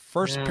Flight,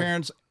 first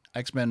appearance,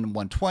 X-Men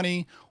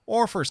 120,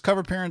 or first cover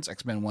appearance,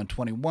 X-Men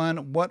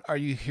 121. What are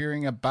you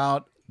hearing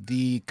about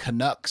the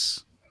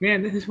Canucks?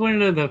 Man, this is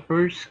one of the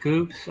first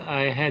scoops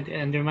I had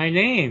under my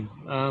name,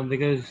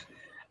 because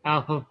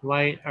Alpha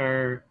Flight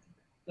are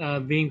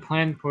being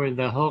planned for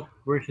the Hulk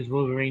versus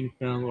Wolverine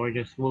film, or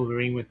just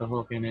Wolverine with the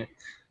Hulk in it.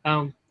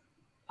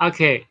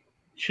 Okay.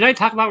 Should I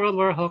talk about World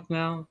War Hulk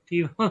now?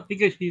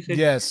 Because you said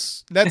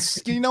yes.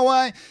 That's you know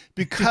why?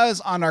 Because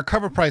on our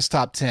cover price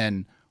top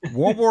 10,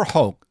 World War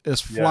Hulk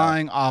is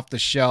flying off the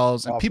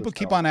shelves, and people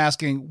keep on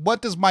asking, what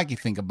does Mikey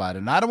think about it?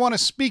 And I don't want to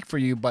speak for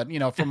you, but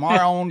from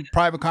our own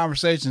private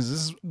conversations,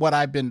 this is what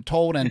I've been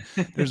told. And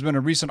there's been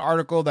a recent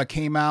article that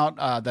came out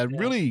that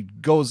really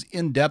goes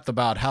in depth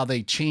about how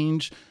they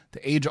changed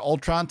the Age of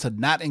Ultron to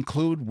not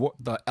include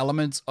the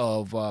elements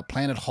of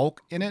Planet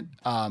Hulk in it.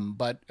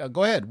 But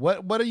go ahead.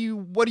 What are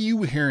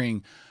you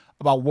hearing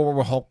about World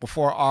War Hulk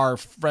before our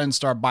friends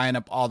start buying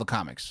up all the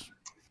comics?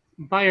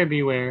 Buyer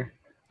beware.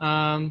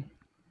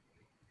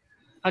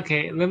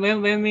 Okay, let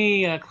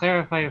me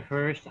clarify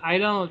first. I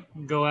don't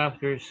go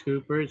after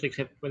scoopers,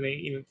 except when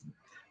they,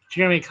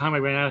 Jeremy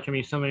Comic ran after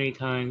me so many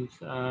times.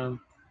 A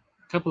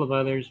couple of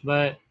others,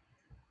 but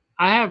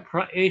I have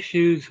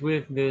issues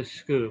with this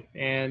scoop,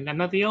 and I'm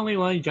not the only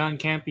one. John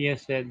Campea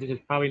said this is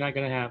probably not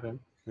going to happen.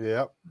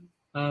 Yep.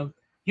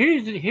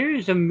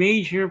 Here's a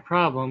major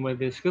problem with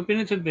this scoop, and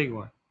it's a big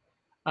one.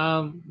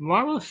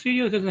 Marvel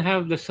Studios doesn't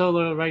have the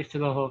solo rights to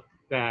the Hulk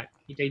back.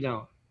 They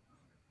don't.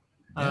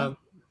 Yeah.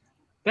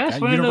 That's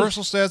And one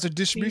Universal of still has the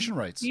distribution those.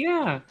 rights.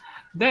 Yeah.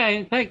 That,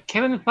 in fact,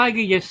 Kevin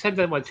Feige just said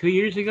that 2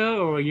 years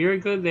ago or a year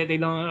ago that they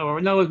don't,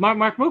 or no, it was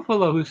Mark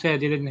Ruffalo who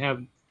said they didn't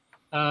have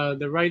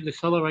the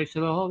solo rights to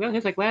the Hulk. That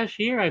was like last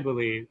year, I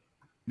believe.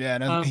 Yeah,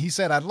 and Um, he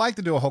said, I'd like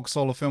to do a Hulk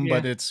solo film,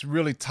 but Yeah. it's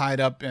really tied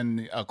up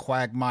in a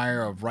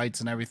quagmire of rights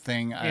and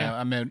everything. Yeah.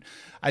 I mean,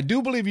 I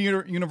do believe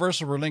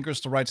Universal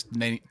relinquished the rights to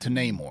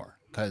Namor.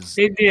 Because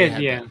They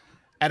did, yeah.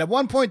 And at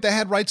one point, they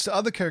had rights to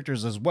other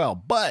characters as well.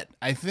 But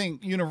I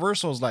think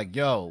Universal's like,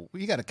 yo,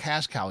 we got a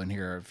cash cow in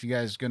here if you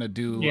guys going to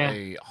do Yeah.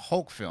 a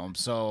Hulk film.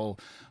 So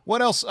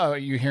what else are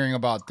you hearing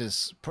about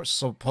this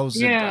supposed...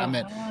 Yeah. I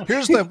mean,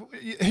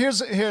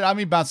 here, let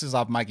me bounce this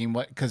off, Mikey,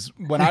 because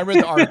when I read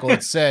the article,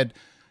 it said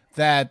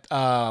that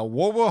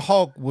World War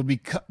Hulk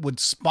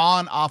would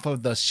spawn off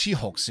of the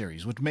She-Hulk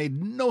series, which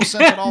made no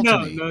sense at all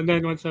no, to me. no,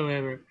 none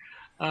whatsoever.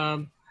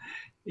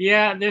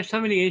 Yeah, there's so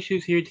many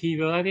issues here,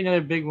 TiVo. I think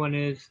another big one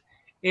is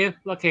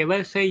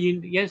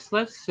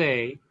let's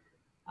say,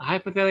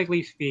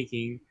 hypothetically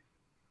speaking,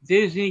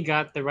 Disney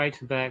got the rights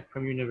back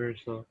from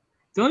Universal.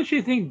 Don't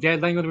you think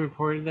Deadline would have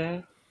reported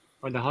that,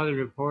 or the Hollywood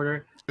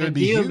Reporter? It would A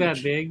be deal huge.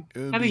 that big, It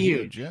would that'd be be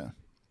huge, huge. yeah.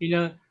 You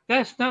know,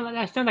 that's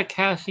not a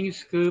casting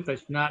scoop.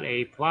 That's not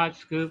a plot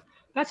scoop.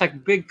 That's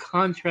like big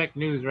contract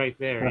news right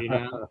there. You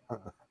know.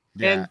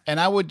 Yeah, and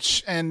I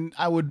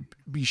would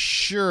be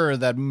sure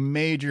that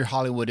major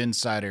Hollywood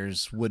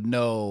insiders would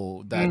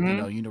know that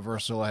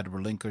Universal had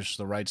relinquished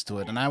the rights to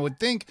it, and I would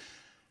think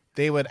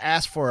they would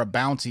ask for a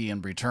bounty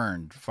in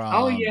return from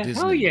Oh yeah,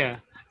 Disney. hell yeah.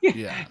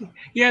 Yeah.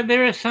 Yeah,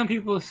 there are some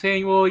people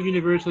saying, "Well,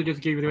 Universal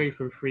just gave it away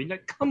for free."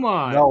 Like, come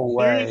on, No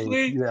way.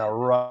 seriously? Yeah,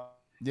 right.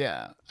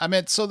 Yeah, I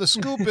mean, so the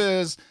scoop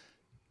is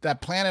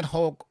that Planet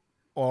Hulk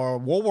or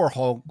World War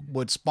Hulk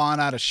would spawn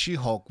out of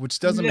She-Hulk, which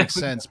doesn't make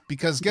sense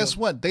because guess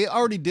what? They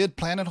already did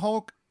Planet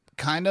Hulk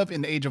kind of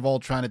in Age of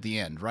Ultron at the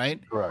end,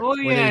 right? Correct. Oh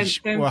yeah,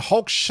 Where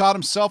Hulk shot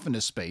himself into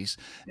space,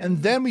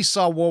 and then we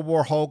saw World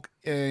War Hulk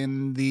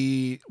in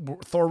the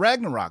Thor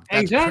Ragnarok.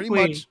 That's Exactly.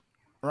 pretty much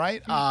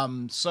right.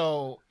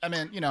 So I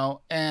mean,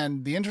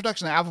 and the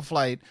introduction of Alpha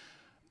Flight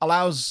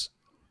allows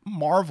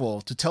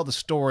Marvel to tell the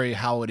story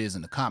how it is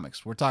in the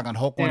comics. We're talking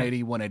Hulk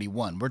 180,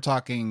 181. We're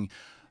talking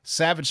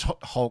Savage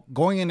Hulk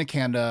going into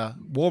Canada,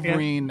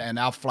 Wolverine and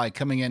Alpha Flight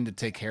coming in to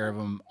take care of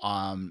him.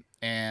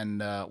 And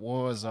what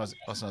was I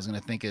was going to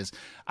think is,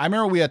 I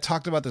remember we had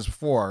talked about this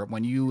before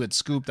when you had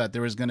scooped that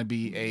there was going to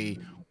be a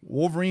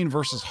Wolverine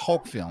versus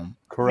Hulk film.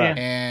 Correct.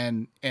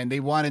 And they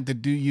wanted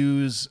to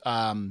use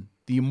the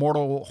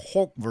Immortal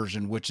Hulk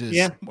version, which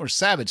is more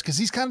savage because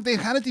they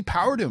kind of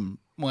depowered him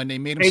when they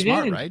made him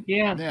smart, did. right?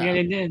 Yeah,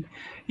 they did.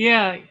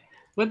 Yeah,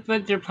 what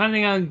they're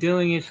planning on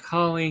doing is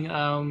calling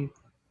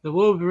the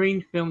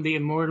Wolverine film the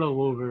Immortal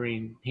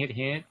Wolverine. Hint,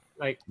 hint.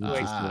 Like,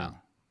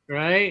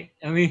 right?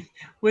 I mean,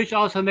 which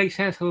also makes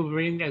sense for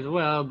Wolverine as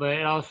well, but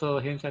it also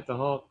hints at the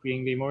Hulk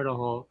being the Immortal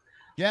Hulk.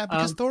 Yeah,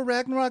 because Thor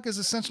Ragnarok is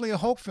essentially a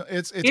Hulk film.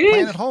 It's It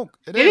Planet is. Hulk.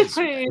 It is.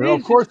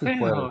 Of course, it's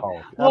Planet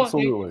Hulk.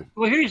 Absolutely.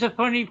 Well, here's the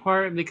funny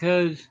part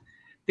because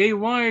they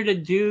wanted to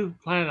do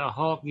Planet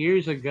Hulk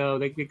years ago.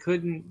 They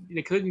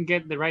couldn't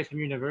get the rights from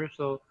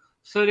Universal,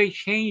 so they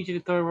changed it to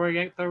Thor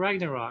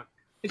Ragnarok.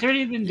 It's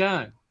already been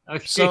done.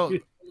 Okay. So,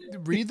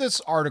 read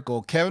this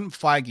article. Kevin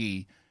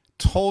Feige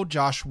told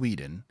Josh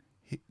Whedon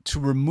to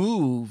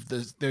remove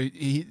this.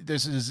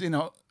 This is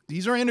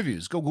these are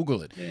interviews. Go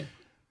Google it. Yeah.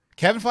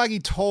 Kevin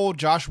Feige told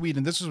Josh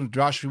Whedon, this was when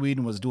Josh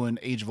Whedon was doing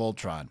Age of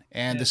Ultron,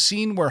 and the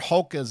scene where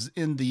Hulk is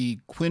in the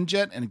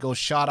Quinjet and it goes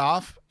shot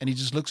off and he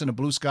just looks in the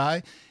blue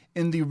sky.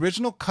 In the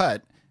original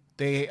cut,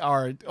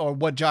 or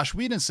what Josh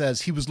Whedon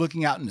says, he was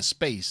looking out into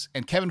space,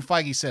 and Kevin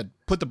Feige said,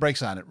 put the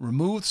brakes on it,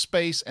 remove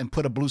space and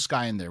put a blue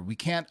sky in there. We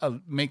can't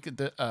make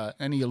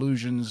any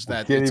illusions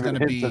that it's going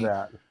to be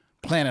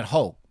Planet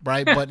Hulk,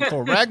 right? But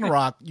for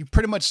Ragnarok, you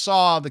pretty much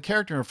saw the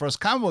character in the first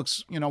comic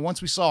books.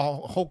 Once we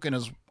saw Hulk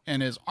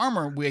in his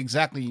armor, we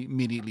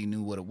immediately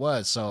knew what it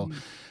was. So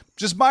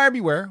just buyer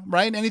beware,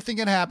 right? Anything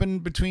can happen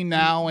between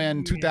now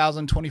and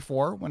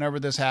 2024, whenever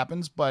this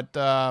happens. But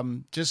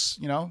just,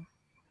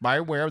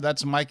 buyer beware.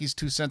 That's Mikey's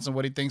 2 cents on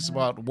what he thinks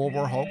about World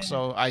War Hulk.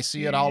 So I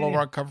see it all over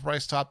our Cover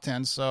Price Top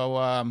 10. So,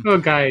 oh,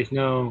 guys,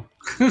 no.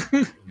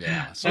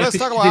 Yeah. So let's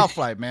talk about Alpha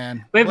Flight,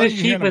 man. But if it's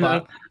cheap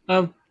enough.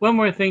 One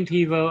more thing,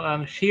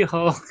 TiVo.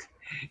 She-Hulk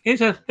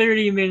is a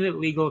 30-minute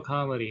legal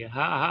comedy.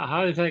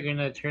 How is that going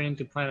to turn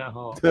into Planet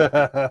Hulk?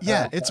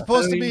 Yeah, it's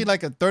supposed to be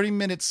like a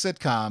 30-minute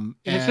sitcom.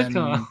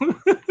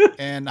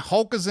 And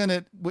Hulk is in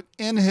it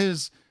within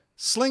his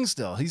sling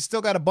still. He's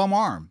still got a bum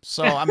arm.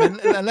 So, I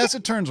mean, unless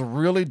it turns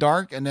really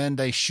dark and then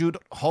they shoot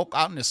Hulk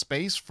out into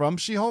space from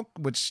She-Hulk,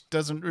 which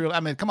doesn't really...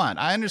 I mean, come on.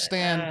 I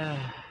understand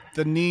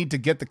the need to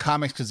get the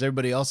comics because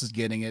everybody else is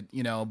getting it,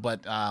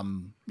 but,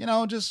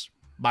 just...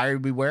 buyer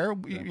beware.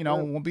 It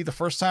won't be the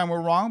first time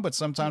we're wrong, but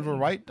sometimes we're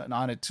right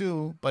on it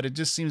too. But it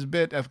just seems a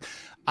bit.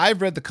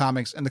 I've read the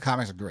comics, and the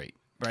comics are great,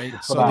 right?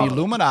 So the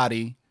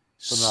Illuminati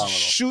Phenomenal.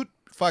 shoot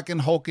fucking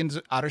Hulk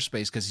into outer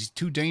space because he's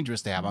too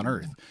dangerous to have on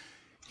Earth.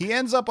 He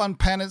ends up on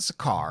Planet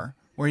Sakaar,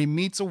 where he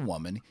meets a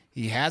woman.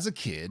 He has a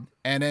kid,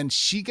 and then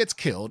she gets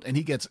killed, and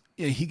he gets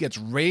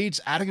raged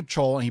out of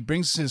control, and he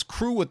brings his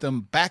crew with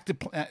him back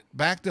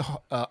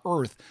to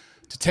Earth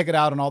to take it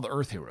out on all the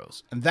Earth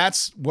heroes. And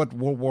that's what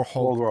World War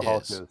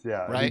Hulk is.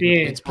 Yeah, right.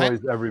 Yeah. It's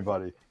destroys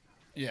everybody.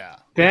 Yeah,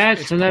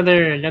 That's it's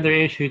another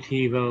issue,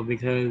 TiVo,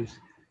 because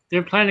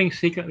they're planning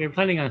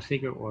on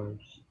Secret Wars,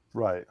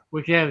 Right.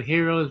 which you have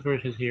heroes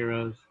versus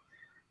heroes.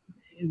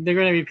 They're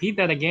going to repeat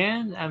that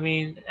again. I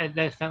mean,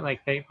 that's not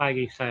like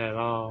Feige's side at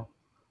all.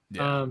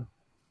 Yeah.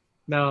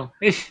 No,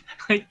 it's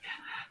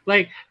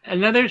like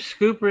another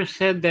scooper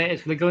said that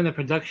it's going to go into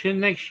production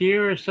next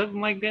year or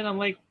something like that. I'm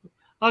like,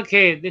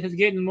 okay, this is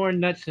getting more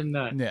nuts and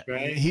nuts, Yeah,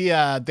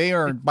 right? they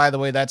are. By the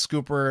way, that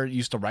scooper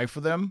used to write for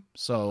them,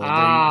 so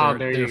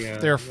there you go.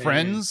 they're Yeah.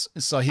 friends.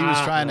 So he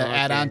was trying to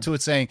add on to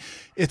it, saying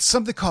it's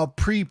something called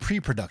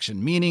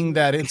pre-production, meaning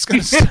that it's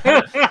going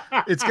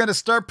to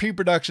start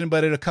pre-production,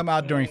 but it'll come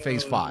out during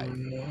Phase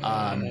 5.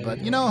 But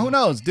who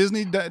knows?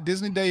 Disney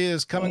Day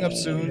is coming up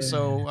soon,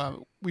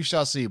 so we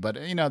shall see. But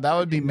that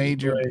would be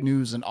major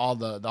news in all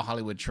the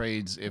Hollywood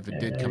trades if it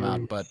did come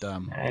out. But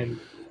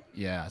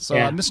yeah.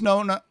 So Miss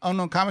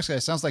Unknown Comics Guy,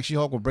 sounds like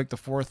She-Hulk will break the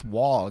fourth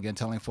wall again,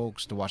 telling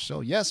folks to watch the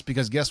show. Yes,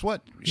 because guess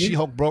what?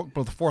 She-Hulk broke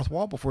the fourth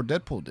wall before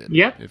Deadpool did.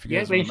 Yep. If you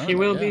guys She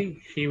will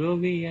be. She will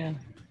be. Yeah.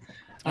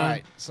 All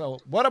right. So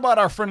what about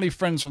our friendly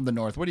friends from the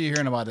north? What are you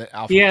hearing about the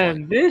Alpha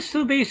Flight? This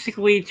will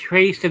basically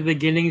trace the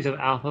beginnings of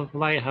Alpha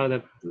Flight, how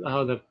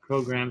the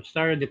program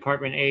started,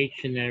 Department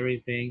H, and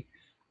everything,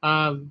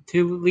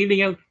 to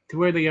leading up to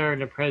where they are in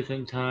the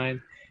present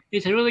time.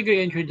 It's a really good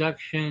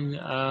introduction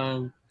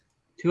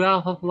to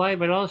Alpha Flight,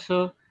 but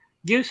also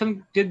give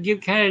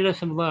Canada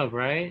some love,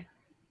 right?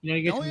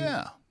 You get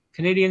some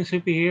Canadian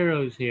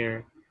superheroes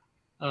here.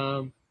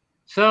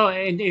 So,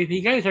 and if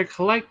you guys are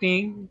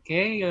collecting,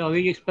 okay, all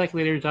you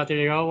speculators out there,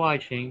 they're all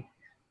watching,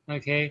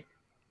 okay,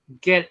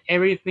 get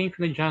everything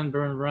from the John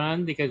Byrne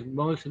run because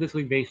most of this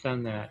will be based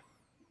on that.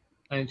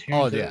 In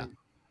terms of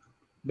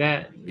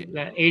that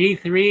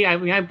 83,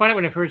 I bought it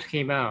when it first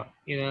came out,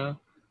 Yeah,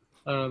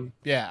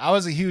 I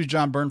was a huge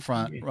John Byrne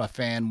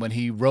fan when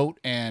he wrote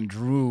and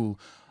drew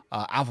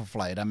Alpha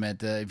Flight. I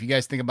meant, if you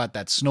guys think about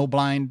that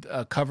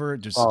Snowblind cover,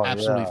 just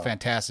absolutely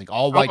fantastic.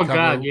 All white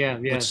cover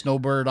with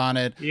Snowbird on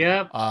it.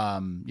 Yep.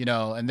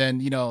 And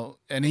then,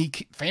 and he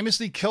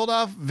famously killed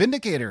off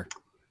Vindicator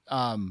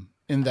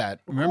in that.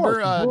 Remember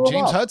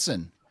James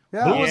Hudson?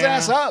 Blew his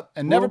ass up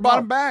and never brought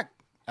him back.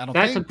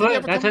 That's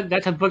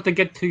a book to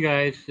get to,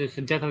 guys. It's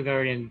the Death of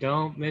Guardian.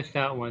 Don't miss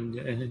that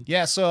one.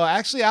 Yeah, so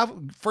actually,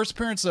 first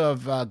appearance of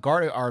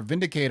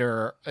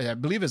Vindicator, I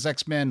believe, is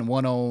X-Men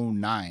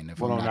 109.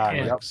 If I'm not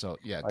correct. Yep. So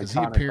yeah, because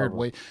he appeared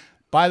way.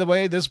 By the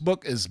way, this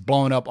book is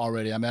blowing up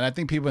already. I mean, I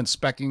think people have been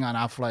specking on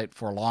Alpha Flight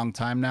for a long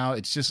time now.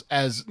 It's just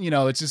it's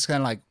just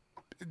kind of like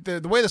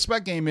the way the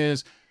spec game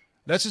is.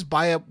 Let's just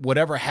buy up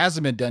whatever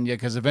hasn't been done yet,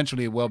 because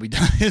eventually it will be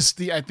done. Is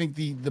I think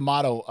the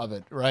motto of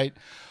it, right?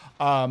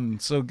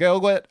 So go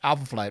get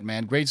Alpha Flight,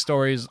 man. Great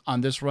stories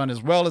on this run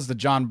as well as the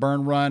John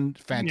Byrne run.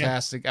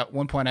 Fantastic. At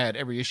one point I had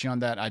every issue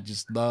on that. I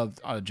just loved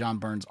John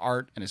Byrne's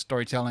art and his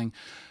storytelling.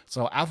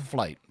 So Alpha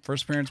Flight,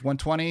 first appearance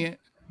 120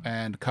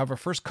 and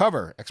first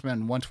cover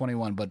X-Men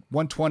 121, but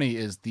 120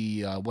 is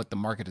the what the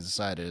market has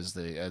decided is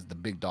as the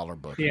big dollar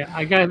book. Yeah,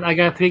 I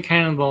got 3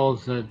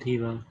 cannonballs,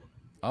 TiVo.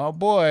 Oh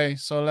boy.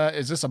 So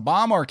is this a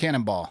bomb or a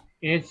cannonball?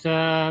 It's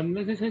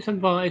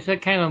it's a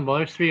cannonball.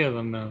 There's 3 of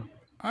them though.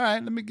 All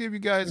right, let me give you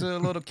guys a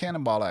little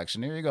cannonball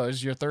action. Here you go. This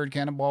is your third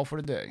cannonball for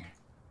the day.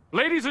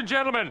 Ladies and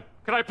gentlemen,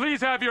 can I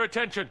please have your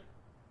attention?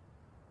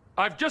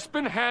 I've just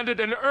been handed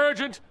an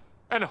urgent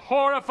and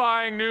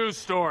horrifying news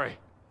story.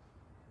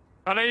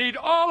 And I need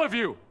all of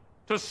you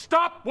to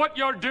stop what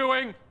you're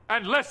doing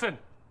and listen.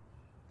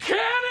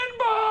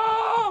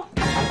 Cannonball!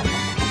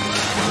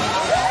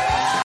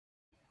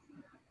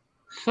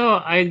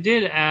 So I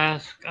did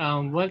ask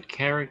what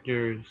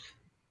characters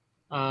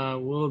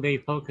will they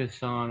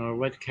focus on, or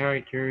what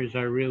characters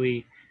are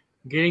really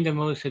getting the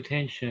most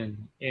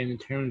attention in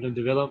terms of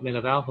development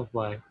of Alpha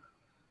Flight.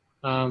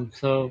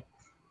 So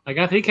I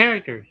got 3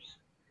 characters,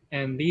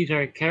 and these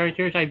are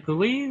characters I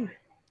believe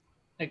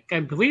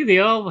they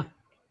all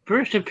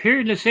first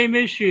appeared in the same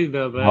issue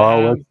though. But,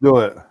 let's do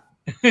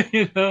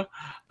it.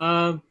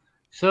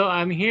 So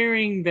I'm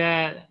hearing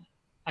that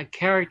a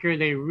character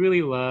they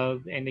really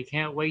love and they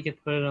can't wait to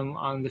put him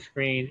on the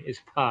screen is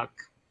Puck.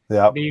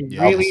 Yeah, they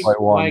really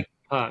like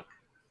Puck.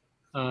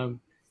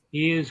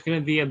 He is going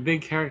to be a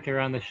big character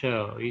on the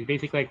show. He's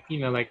basically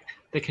like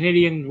the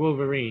Canadian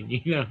Wolverine,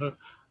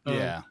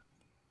 yeah.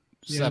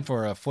 Except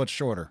for a foot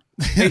shorter.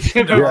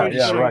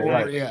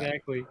 Right.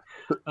 Exactly.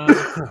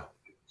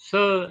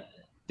 So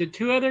the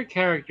 2 other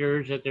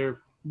characters that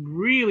they're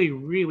really,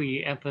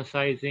 really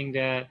emphasizing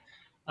that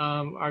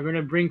are going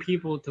to bring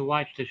people to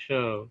watch the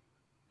show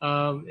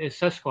is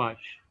Sasquatch.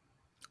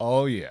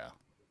 Oh yeah,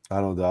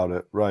 I don't doubt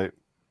it. Right.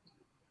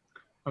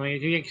 I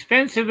mean, it's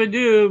expensive to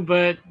do,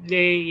 but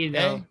they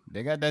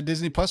They got that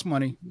Disney Plus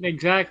money.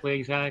 exactly.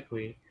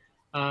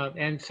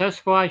 And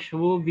Sasquatch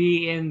will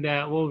be in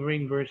that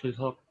Wolverine versus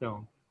Hulk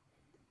film.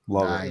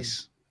 Love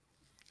Nice.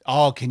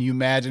 Oh, can you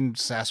imagine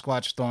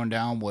Sasquatch throwing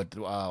down with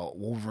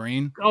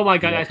Wolverine? Oh my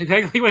god, that's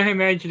exactly what I'm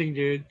imagining,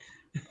 dude.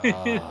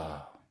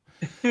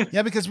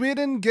 Yeah, because we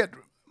didn't get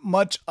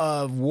much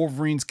of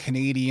Wolverine's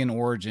Canadian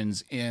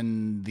origins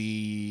in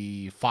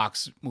the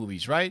Fox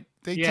movies, right?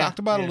 They Yeah, talked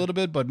about it yeah. a little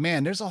bit, but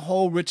man, there's a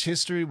whole rich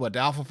history with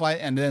Alpha Flight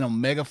and then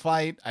Omega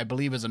Flight, I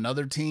believe, is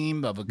another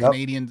team of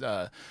Canadian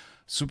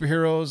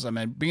superheroes. I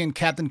mean, being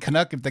Captain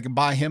Canuck, if they could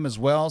buy him as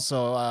well.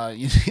 So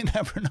you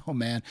never know,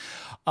 man.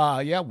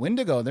 Yeah,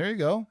 Wendigo. There you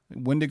go.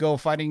 Wendigo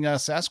fighting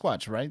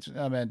Sasquatch, right?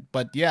 I mean,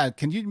 but yeah,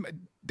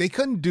 they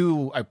couldn't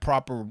do a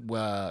proper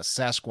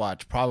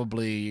Sasquatch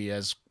probably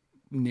as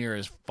near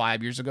as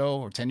 5 years ago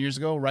or 10 years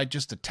ago, right?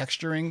 Just the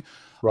texturing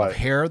Right. of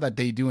hair that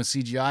they do in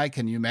CGI.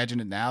 Can you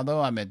imagine it now,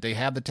 though? I mean, they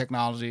have the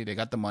technology, they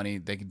got the money,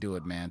 they can do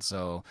it, man.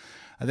 So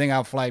I think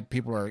Outflight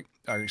people are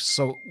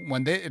so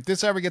if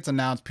this ever gets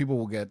announced, people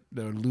will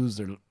lose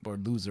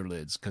their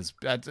lids because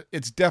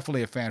it's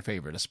definitely a fan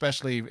favorite,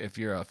 especially if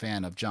you're a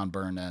fan of John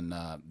Byrne and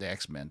the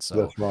X-Men. So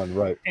That's run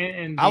right.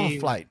 And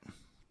Outflight.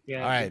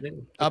 Yeah. All right.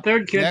 The Up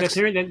third next.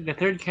 the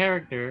third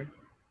character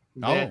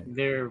that Oh.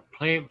 they're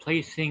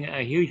placing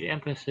a huge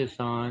emphasis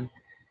on,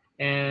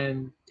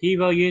 and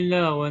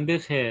TiVo, when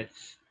this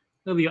hits,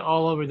 it'll be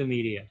all over the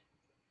media,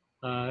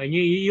 and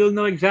you'll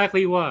know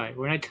exactly why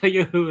when I tell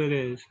you who it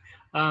is.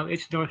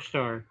 It's North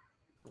Star.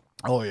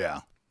 Oh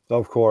yeah.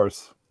 Of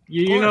course.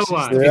 You know Of course,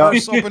 why? he's the Yeah.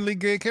 first openly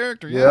gay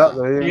character. Yeah, Yeah.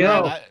 there you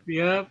Yeah, go.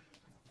 yeah.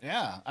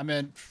 Yeah, I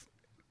mean,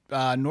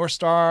 North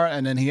Star,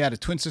 and then he had a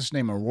twin sister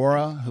named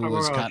Aurora, who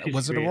was Aurora, kind of she's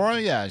was it great. Aurora?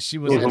 Yeah, she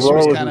was. Yeah, She Aurora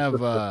was was kind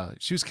his of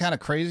she was kind of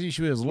crazy.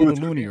 She was a little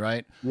loony,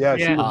 right? Yeah,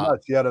 she Yeah.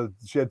 was nuts.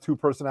 She had two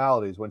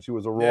personalities when she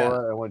was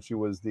Aurora and when she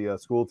was the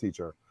school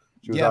teacher.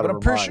 She was Yeah, out but of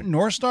I'm her pretty sure mind.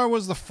 North Star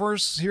was the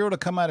first hero to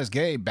come out as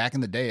gay back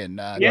in the day, and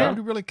Yeah. nobody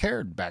really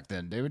cared back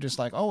then. They were just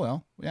like, oh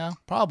well, yeah,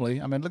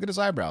 probably. I mean, look at his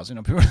eyebrows.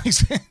 People were like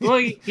saying,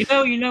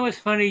 Well, what's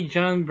funny?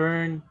 John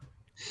Byrne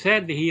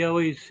said that he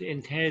always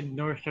intended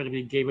North Star to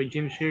be gay, but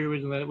Jim Shooter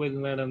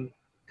wouldn't let him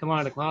come out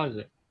of the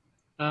closet.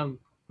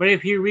 But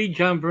if you read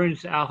John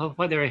Byrne's Alpha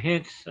Flight, there are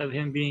hints of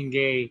him being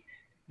gay,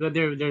 but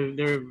they're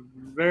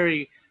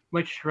very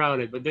much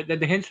shrouded. But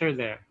the hints are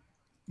there.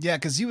 yeah,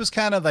 because he was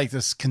kind of like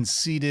this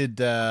conceited.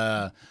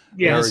 Yeah.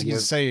 You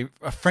could say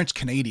a French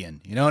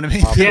Canadian. You know what I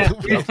mean?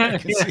 Yeah.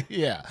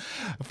 Yeah.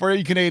 For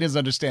you Canadians,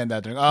 understand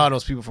that. They're like, oh,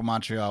 those people from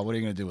Montreal. What are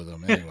you going to do with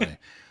them anyway?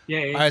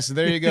 Yeah. All right, so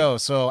there you go.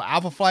 So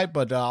Alpha Flight,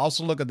 but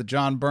also look at the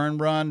John Byrne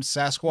run,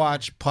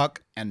 Sasquatch,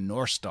 Puck, and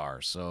North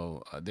Star.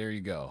 So there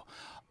you go.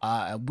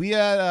 We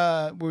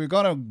were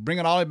going to bring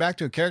it all the way back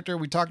to a character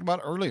we talked about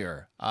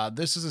earlier.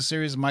 This is a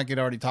series Mike had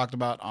already talked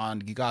about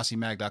on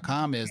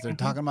GeekossyMag.com. Is they're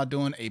talking about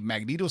doing a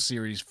Magneto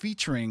series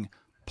featuring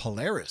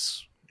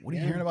Polaris. What are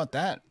you hearing about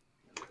that?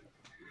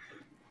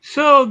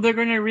 So they're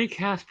gonna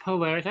recast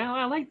Polaris.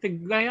 I like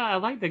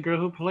the girl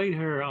who played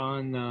her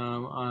on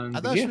I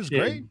The thought she was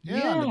Gifted. great.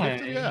 Yeah, on The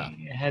Gifted,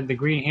 yeah. Had the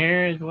green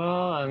hair as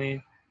well. I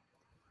mean,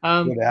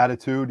 Good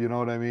attitude, you know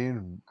what I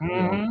mean? You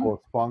know, full of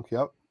spunk.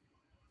 Yep.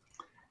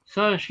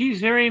 so she's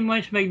very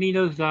much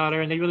Magneto's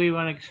daughter, and they really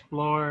want to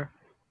explore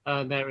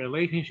that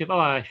relationship. Oh,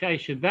 I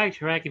should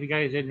backtrack if you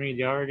guys didn't read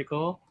the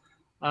article.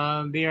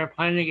 They are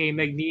planning a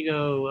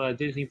Magneto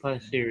Disney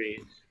Plus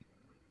series.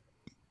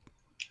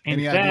 In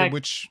Any idea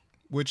fact,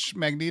 which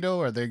Magneto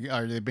are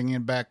they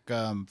bringing back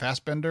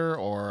Fassbender,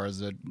 or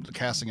is it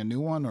casting a new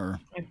one? Or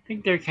I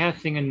think they're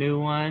casting a new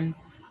one.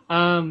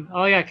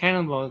 Oh yeah,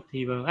 Cannonball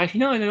TiVo. Actually,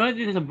 no,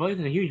 this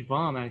is a huge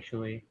bomb.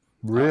 Actually,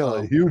 Really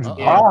Uh-oh. huge Uh-oh.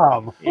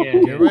 bomb. yeah.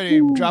 get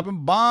ready,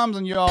 dropping bombs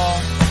on y'all.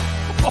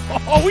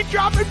 Oh, we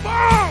dropping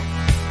bombs!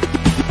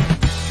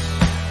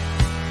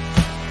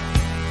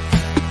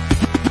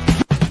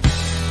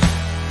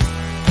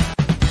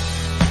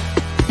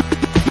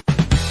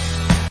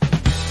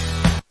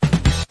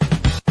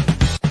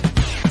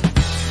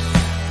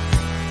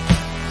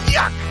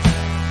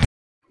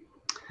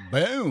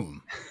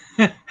 Boom.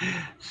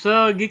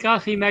 So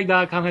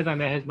GeekossyMag.com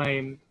has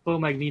my full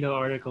Magneto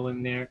article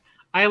in there.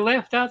 I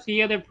left out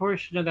the other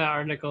portion of that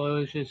article. It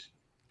was just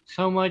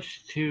so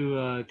much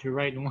to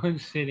write in one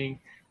sitting.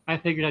 I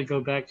figured I'd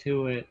go back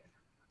to it.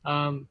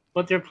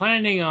 What they're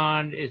planning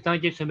on is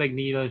not just a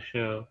Magneto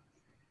show.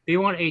 They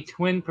want a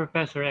twin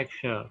Professor X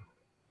show.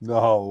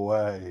 No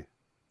way.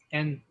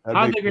 And That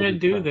how makes they're going to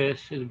perfect do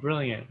sense. this is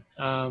brilliant.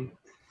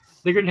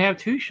 They're going to have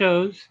two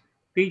shows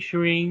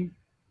featuring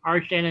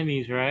arch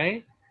enemies,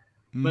 right?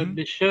 But Mhm.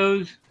 the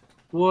shows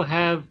will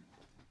have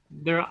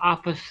their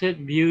opposite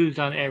views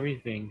on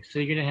everything. So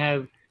you're going to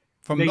have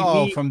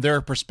From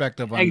their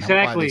perspective on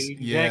Exactly, why this-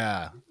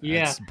 yeah.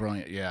 yeah. That's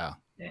brilliant. Yeah.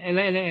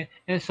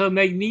 and so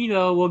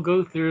Magneto will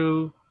go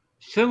through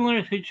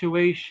similar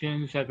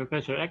situations that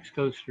Professor X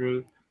goes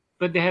through,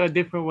 but they have a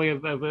different way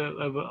of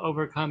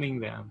overcoming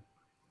them,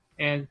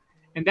 and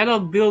that'll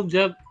build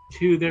up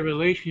to their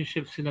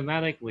relationship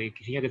cinematically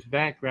because he had this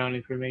background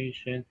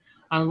information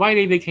on why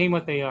they became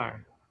what they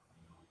are.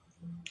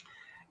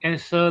 And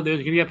so there's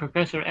going to be a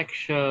Professor X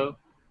show,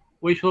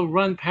 which will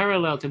run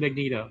parallel to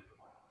Magneto.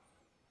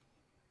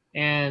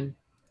 And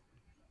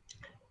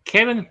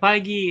Kevin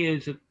Feige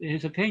is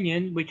his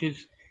opinion, which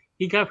is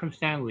he got from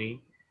Stan Lee,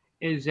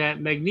 is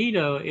that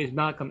Magneto is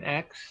Malcolm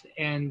X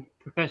and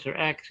Professor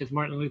X is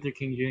Martin Luther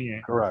King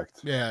Jr.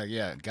 Correct.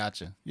 Yeah,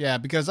 gotcha. Yeah,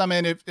 because I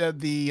mean, if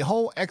the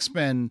whole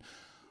X-Men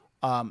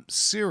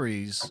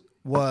series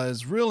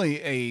was really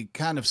a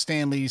kind of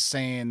Stan Lee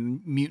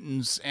saying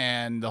mutants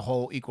and the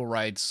whole equal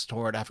rights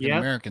toward African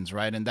Americans,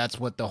 right? And that's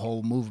what the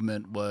whole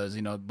movement was,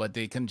 but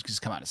they couldn't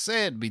just come out and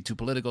say it, it'd be too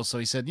political. So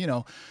he said,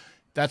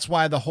 that's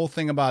why the whole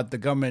thing about the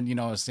government,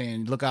 is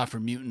saying look out for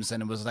mutants,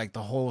 and it was like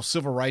the whole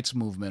civil rights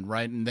movement,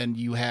 right? And then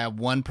you have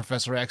one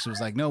Professor X who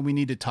was like, no, we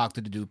need to talk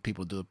to the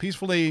people, do it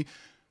peacefully.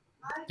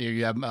 There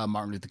you have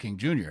Martin Luther King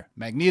Jr.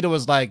 Magneto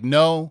was like,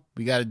 no,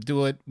 we got to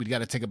do it. We got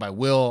to take it by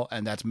will.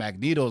 And that's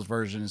Magneto's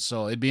version.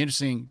 So it'd be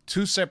interesting.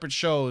 2 separate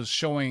shows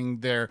showing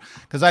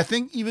because I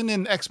think even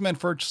in X-Men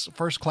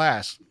First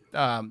Class,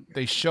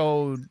 they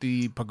showed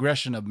the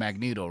progression of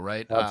Magneto,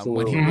 right?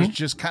 When he was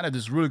just kind of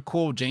this really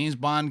cool James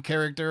Bond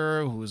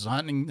character who was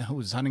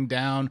hunting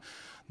down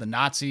the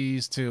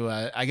Nazis to,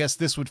 I guess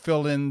this would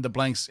fill in the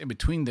blanks in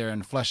between there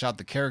and flesh out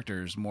the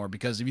characters more.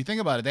 Because if you think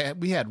about it,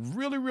 we had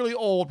really, really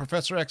old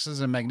Professor X's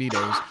and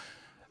Magnetos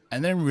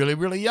and then really,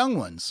 really young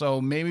ones.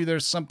 So maybe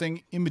there's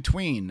something in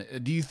between.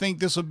 Do you think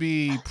this would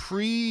be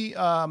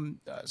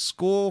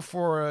school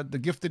for the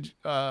gifted,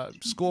 what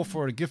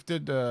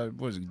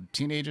is it,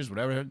 teenagers,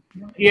 whatever?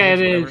 Yeah,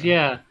 it is.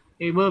 Yeah,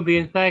 it will be.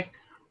 In fact,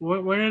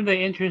 one of the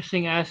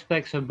interesting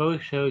aspects of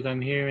both shows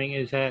I'm hearing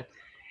is that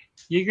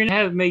you're going to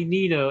have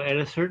Magneto at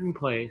a certain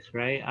place,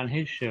 right, on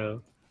his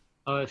show.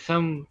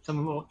 Some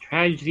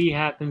tragedy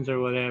happens or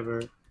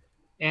whatever,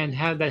 and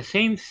have that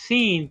same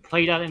scene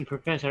played out in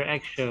Professor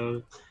X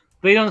shows.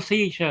 They don't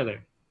see each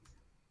other,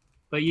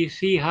 but you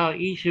see how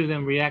each of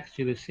them reacts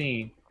to the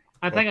scene.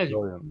 I think it's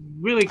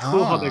really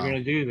cool how they're going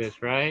to do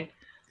this, right?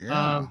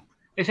 Yeah.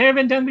 It's never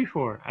been done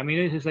before. I mean,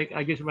 it's just like,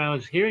 I guess when I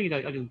was hearing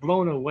it, I was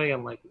blown away.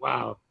 I'm like,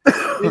 wow,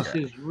 this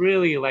is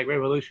really like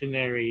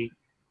revolutionary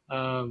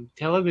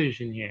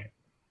television here.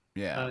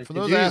 Yeah. For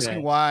those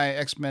asking why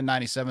X-Men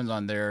 97's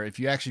on there, if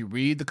you actually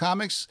read the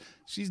comics,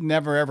 she's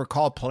never ever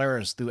called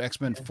Polaris through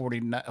X-Men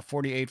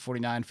 48,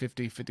 49,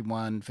 50,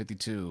 51,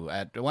 52.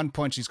 At one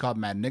point, she's called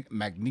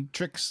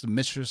Magnetrix, the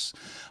Mistress.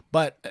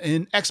 But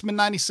in X-Men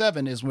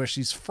 97 is where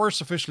she's first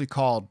officially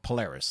called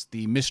Polaris,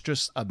 the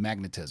Mistress of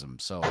Magnetism.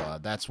 So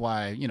that's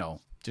why,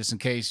 just in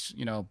case,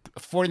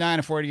 49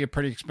 and 40 are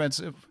pretty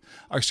expensive.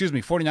 Or excuse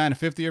me, 49 and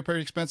 50 are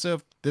pretty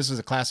expensive. This is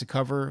a classic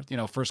cover,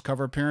 first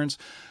cover appearance.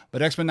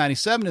 But X-Men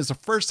 97 is the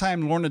first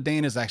time Lorna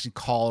Dane is actually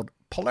called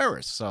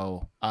Polaris.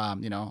 So, I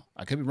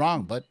could be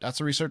wrong, but that's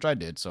the research I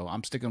did. So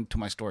I'm sticking to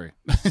my story.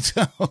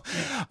 So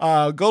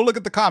go look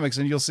at the comics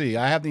and you'll see.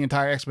 I have the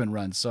entire X-Men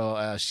run.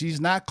 So she's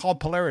not called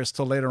Polaris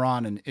till later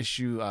on in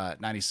issue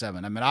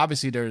 97. I mean,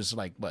 obviously there's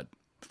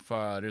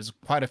there's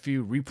quite a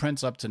few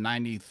reprints up to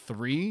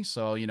 93.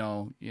 So,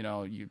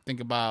 you think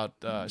about,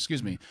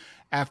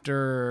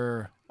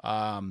 after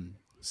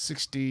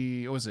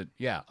 60, what was it?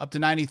 Yeah, up to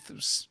 90,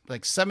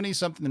 like 70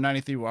 something to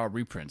 93 were all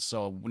reprints.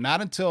 So not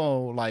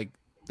until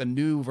the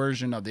new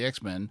version of the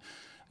X-Men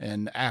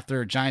and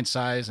after Giant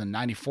Size in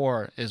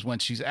 94 is when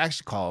she's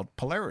actually called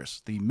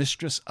Polaris, the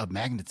Mistress of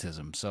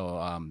Magnetism. So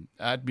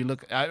I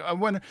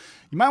wonder,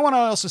 you might want to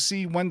also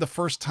see when the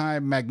first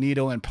time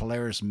Magneto and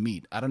Polaris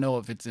meet. I don't know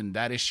if it's in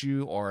that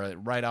issue or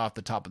right off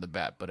the top of the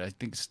bat, but I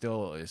think it's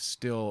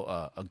still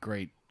a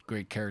great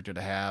character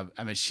to have.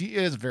 I mean, she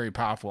is very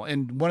powerful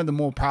and one of the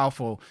more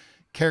powerful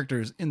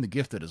characters in The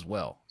Gifted as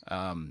well.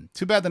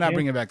 Too bad they're not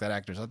bringing back that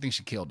actress. I think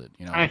she killed it.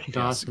 She's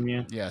awesome.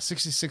 Yeah.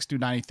 66 through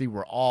 93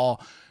 were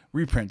all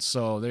reprints.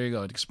 So there you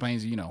go. It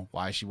explains,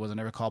 why she wasn't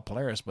ever called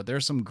Polaris. But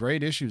there's some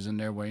great issues in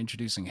there. We're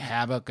introducing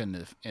Havoc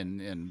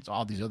and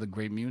all these other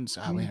great mutants.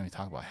 We haven't even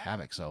talked about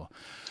Havoc. So,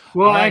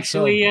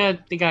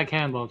 they got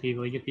cannonball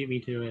people. You beat me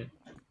to it.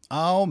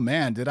 Oh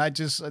man, did I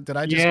just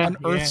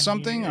unearth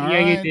something? Yeah,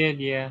 you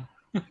did. Yeah.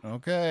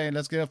 Okay,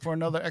 let's get up for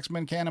another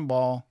X-Men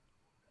Cannonball.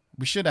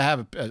 We should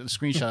have a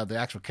screenshot of the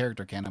actual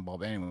character Cannonball,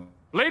 but anyway.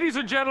 Ladies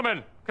and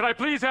gentlemen, can I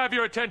please have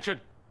your attention?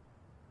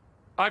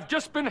 I've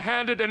just been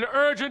handed an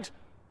urgent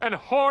and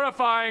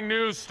horrifying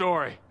news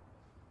story.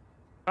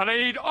 And I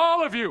need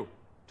all of you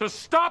to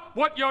stop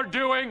what you're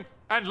doing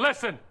and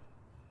listen.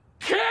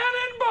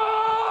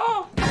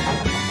 Cannonball!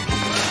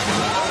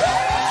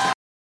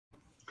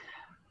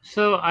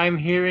 So I'm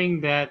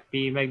hearing that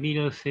the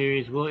Magneto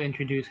series will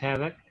introduce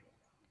Havoc.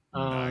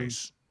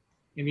 Nice.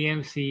 In the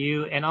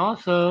MCU, and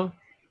also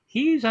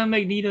he's on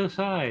Magneto's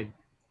side,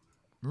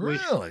 really,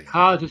 which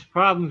causes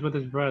problems with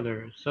his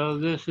brother. So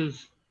this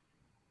is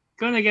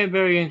going to get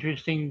very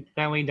interesting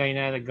family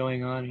dynamic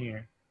going on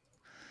here.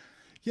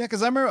 Yeah,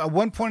 because I remember at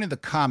one point in the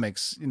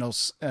comics,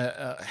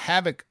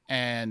 Havoc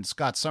and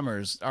Scott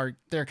Summers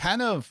they're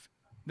kind of,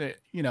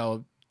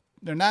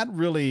 they're not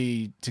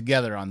really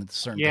together on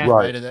certain Yeah. things,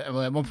 right? Right.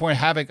 At one point,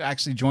 Havoc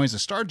actually joins the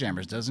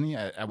Starjammers, doesn't he?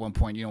 At one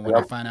point, when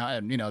they find out,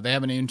 and they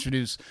haven't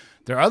introduced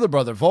their other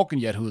brother Vulcan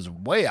yet, who is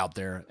way out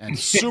there and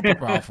super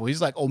powerful.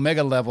 He's like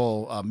Omega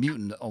level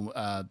mutant.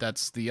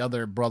 That's the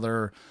other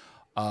brother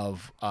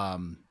of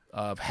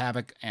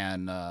Havoc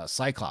and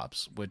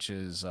Cyclops, which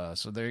is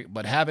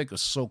but Havoc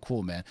was so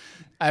cool, man.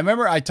 I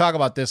remember I talk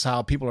about this,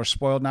 how people are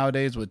spoiled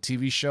nowadays with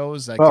TV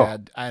shows. Like,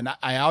 and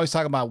I always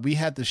talk about, we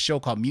had this show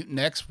called Mutant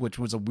X, which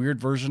was a weird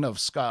version of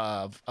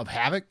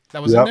Havoc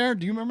that was in there.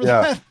 Do you remember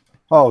that?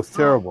 Oh, it's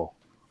terrible.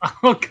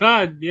 Oh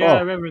God, yeah, I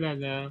remember that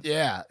now.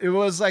 Yeah, it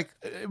was like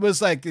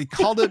they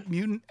called it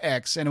Mutant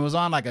X, and it was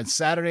on like on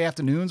Saturday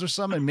afternoons or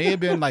something. It may have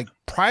been like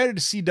prior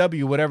to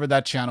CW, whatever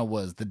that channel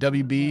was, the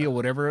WB or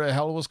whatever the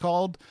hell it was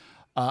called,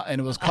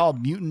 and it was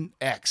called Mutant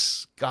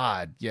X.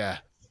 God, yeah.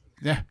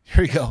 Here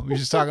we go. We were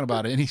just talking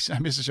about it. I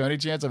missed the show. Any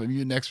chance of a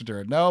Mutant X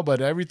return? No, but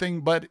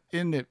everything but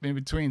in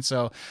between.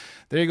 So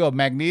there you go.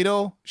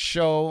 Magneto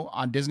show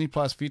on Disney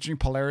Plus featuring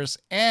Polaris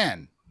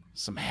and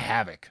some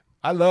Havoc.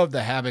 I love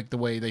the Havoc, the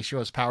way they show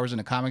his powers in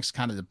the comics,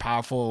 kind of the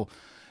powerful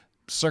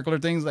circular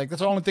things. Like,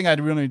 that's the only thing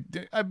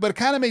but it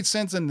kind of made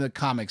sense in the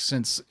comics,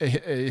 since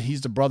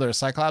he's the brother of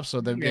Cyclops.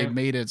 So they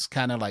made it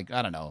kind of like,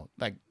 I don't know,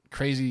 like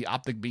crazy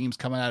optic beams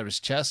coming out of his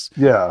chest.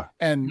 Yeah.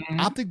 And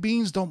optic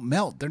beams don't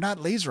melt. They're not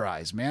laser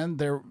eyes, man.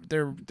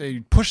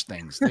 They push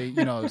things. They,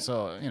 who knows?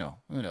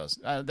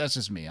 That's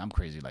just me. I'm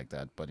crazy like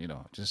that. But,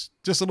 just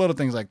a little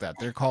things like that.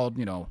 They're called,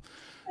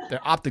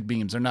 they're optic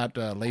beams. They're not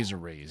laser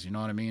rays. You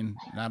know what I mean?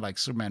 Not like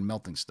Superman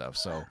melting stuff.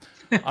 So,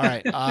 all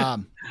right.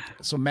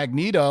 So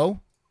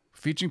Magneto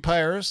featuring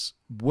Polaris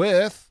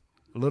with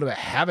a little bit of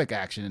Havoc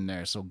action in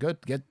there. So good.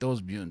 Get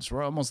those mutants.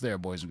 We're almost there,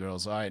 boys and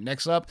girls. All right.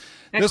 Next up.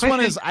 This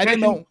one is, I didn't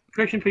know.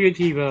 Question for you,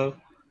 TiVo.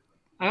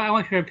 I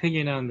want your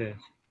opinion on this.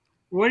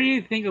 What do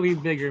you think will be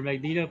bigger,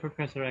 Magneto or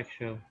Professor X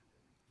show?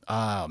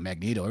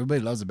 Magneto.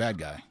 Everybody loves the bad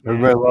guy.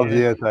 Everybody loves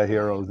the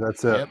anti-heroes.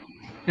 That's it.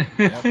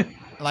 Yep.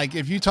 Like,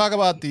 if you talk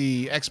about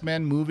the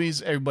X-Men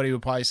movies, everybody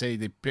would probably say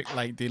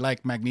they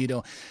like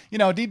Magneto.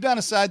 Deep down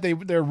inside,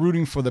 they're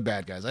rooting for the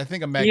bad guys. I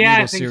think a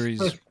Magneto series,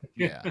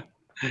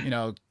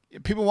 so.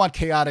 People want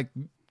chaotic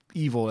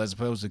evil as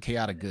opposed to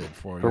chaotic good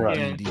for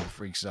D&D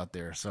freaks out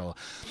there. So,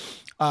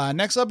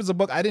 next up is a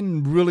book. I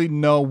didn't really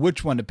know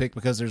which one to pick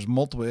because there's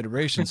multiple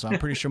iterations. So I'm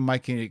pretty sure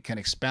Mike can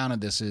expound on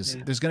this.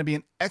 There's going to be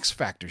an X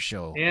Factor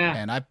show. Yeah.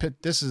 And I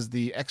picked, this is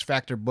the X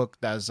Factor book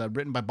that's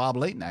written by Bob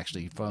Layton,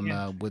 actually,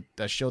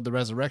 that showed the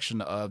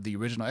resurrection of the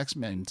original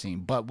X-Men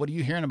team. But what are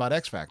you hearing about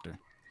X Factor?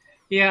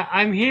 Yeah,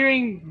 I'm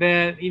hearing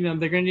that,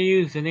 they're going to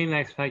use the name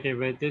X Factor,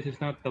 but this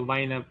is not the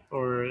lineup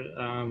or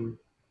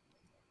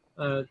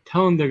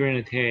tone they're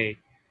going to take.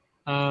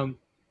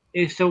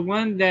 It's the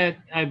one that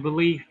I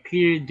believe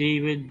Peter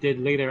David did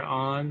later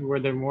on, where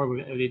they're more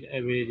of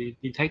a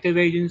detective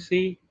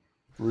agency.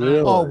 Really?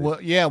 Oh,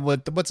 well, yeah.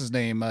 What's his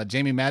name?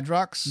 Jamie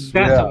Madrox?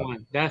 That's the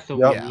one. That's the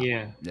one.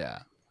 Yeah.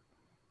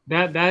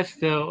 That's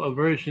the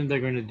version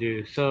they're going to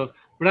do. So,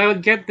 but I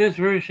would get this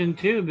version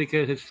too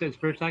because it's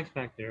first X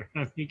Factor.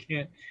 You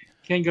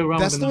can't go wrong.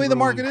 That's with the way the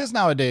market is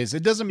nowadays.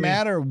 It doesn't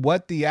matter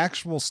what the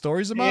actual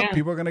story's about. Yeah.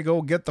 People are going to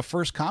go get the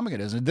first comic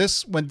it is. And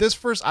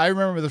I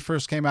remember the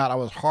first came out, I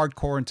was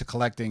hardcore into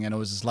collecting, and it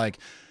was just like,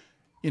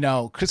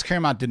 Chris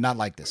Claremont did not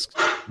like this.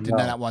 Did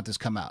not want this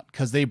come out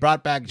because they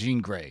brought back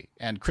Jean Grey,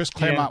 and Chris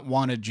Claremont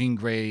wanted Jean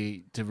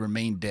Grey to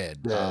remain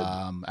dead.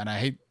 And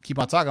I keep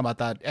on talking about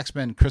that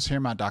X-Men Chris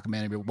Claremont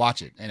documentary.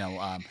 Watch it,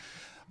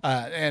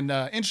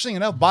 interesting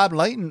enough, Bob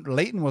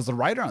Layton was the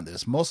writer on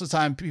this. Most of the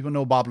time, people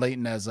know Bob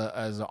Layton as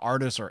an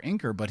artist or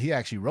inker, but he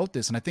actually wrote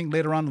this. And I think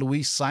later on,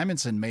 Louise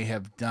Simonson may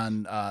have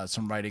done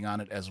some writing on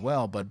it as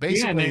well. But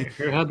basically,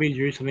 her hubby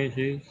drew some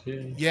issues.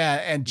 Yeah,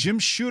 and Jim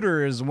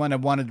Shooter is the one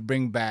that wanted to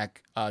bring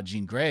back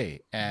Jean Grey,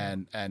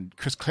 and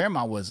Chris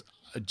Claremont was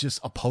just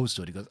opposed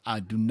to it. He goes,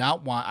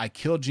 I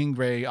killed Jean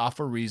Grey off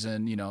a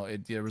reason.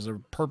 There was a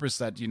purpose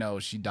that,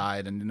 she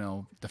died,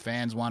 and, the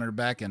fans wanted her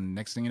back. And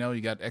next thing you know,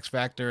 you got X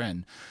Factor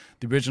and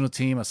the original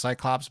team of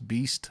Cyclops,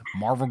 Beast,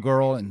 Marvel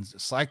Girl, and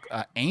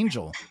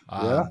Angel.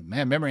 Man,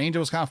 remember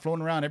Angel was kind of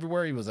floating around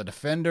everywhere. He was a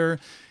defender.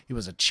 He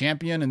was a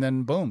champion. And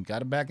then, boom,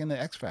 got him back into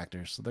X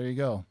Factor. So there you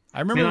go. I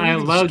remember I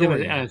loved him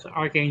as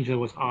Archangel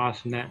was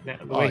awesome. The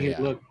way he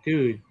looked,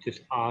 dude, just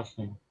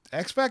awesome.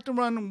 X Factor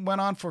run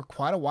went on for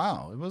quite a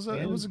while. It was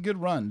a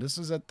good run. This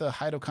is at the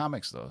height of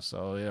comics, though.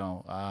 So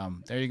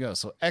there you go.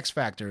 So X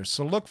Factor.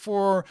 So look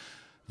for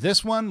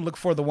this one. Look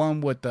for the one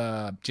with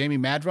Jamie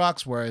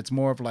Madrox, where it's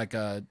more of like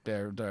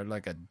they're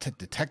like a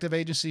detective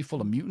agency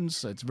full of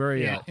mutants. It's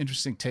very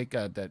interesting take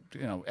that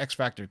X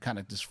Factor kind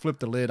of just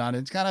flipped the lid on it.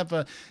 It's kind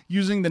of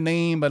using the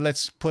name, but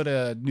let's put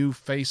a new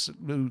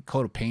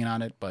coat of paint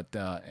on it. But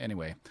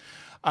anyway.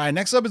 All right,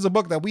 next up is a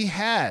book that we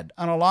had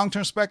on a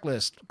long-term spec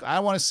list. I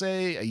want to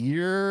say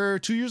 2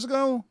 years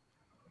ago,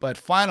 but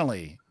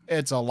finally,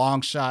 it's a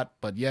long shot.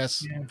 But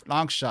yes,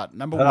 long shot.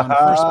 Number one,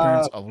 first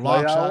appearance of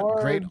long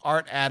shot. Great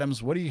Art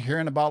Adams. What are you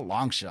hearing about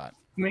long shot?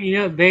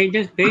 They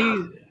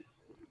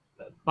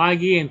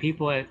Feige and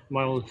people at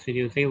Marvel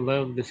Studios, they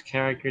love this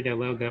character. They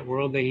love that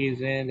world that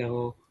he's in. The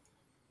whole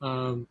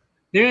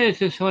there is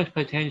just so much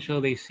potential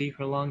they see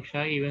for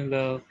Longshot, even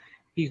though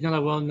he's not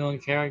a well-known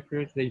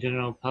character to the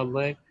general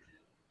public.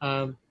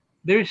 Um,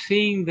 they're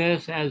seeing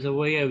this as a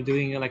way of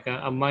doing like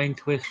a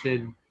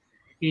mind-twisted,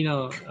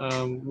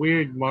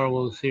 weird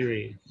Marvel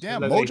series. Yeah,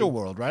 Like Mojo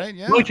World, right?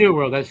 Yeah. Mojo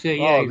World. That's it.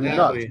 Yeah, Oh, it'd be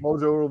nuts. exactly.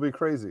 Mojo will be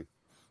crazy.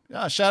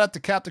 Yeah, shout out to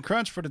Captain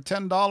Crunch for the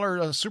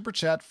 $10 super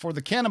chat for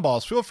the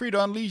cannonballs. Feel free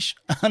to unleash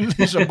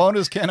a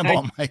bonus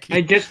cannonball, Mikey.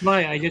 I just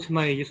might. You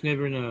just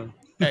never know.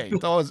 Hey,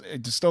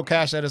 just throw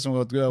cash at us and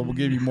we'll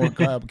give you more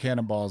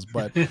cannonballs.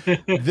 But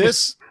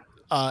this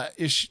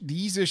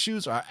these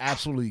issues are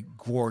absolutely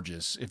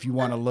gorgeous. If you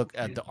want to look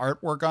at the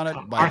artwork on it,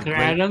 by Arthur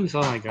Adams. Oh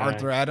my god.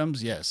 Arthur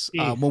Adams, yes.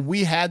 When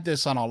we had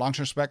this on our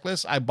long-term spec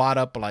list, I bought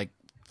up like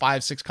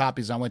 5-6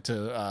 copies. I went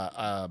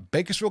to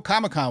Bakersfield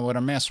Comic-Con with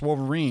our man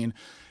Wolverine.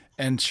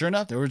 And sure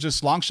enough, there was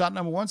just Longshot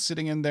 #1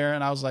 sitting in there,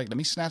 and I was like, let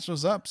me snatch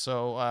those up.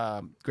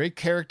 So great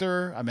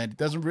character. I mean, it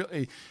doesn't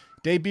really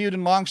debuted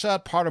in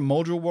Longshot, part of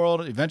Mojo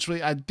World.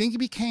 Eventually, I think he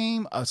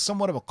became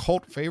somewhat of a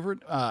cult favorite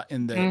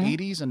in the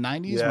 80s and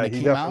 90s when it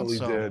came out. Yeah, he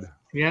definitely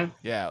did.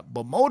 Yeah,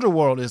 but Mojo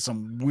World is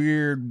some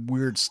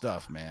weird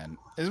stuff, man.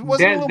 It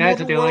wasn't that's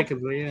what they like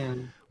about, yeah.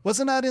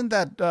 Wasn't that in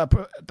that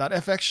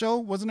FX show?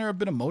 Wasn't there a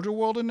bit of Mojo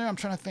World in there? I'm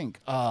trying to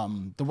think.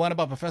 The one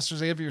about Professor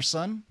Xavier's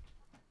son?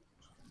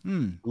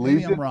 Maybe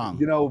Legion, I'm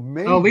wrong.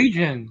 Maybe. Oh,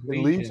 Legion.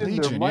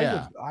 Legion,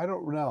 yeah. I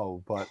don't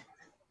know, but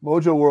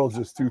Mojo World's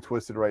just too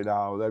twisted right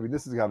now. I mean,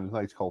 this has got a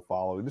nice cult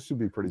following. This should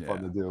be pretty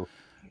fun to do.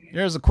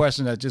 Here's a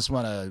question that just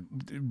want to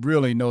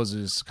really knows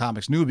his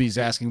comics newbies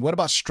asking: what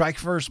about Strike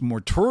First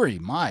Morturi?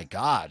 My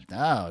God,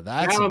 no,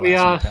 that would be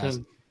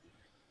awesome.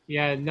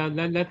 Yeah,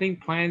 nothing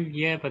planned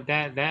yet, but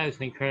that is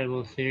an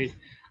incredible series.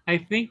 I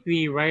think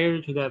the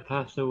writer to that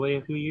passed away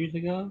a few years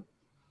ago.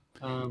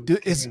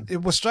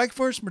 It was Strike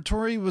First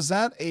Morturi. Was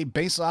that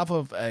based off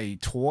of a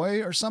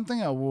toy or something,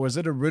 or was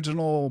it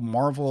original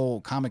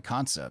Marvel comic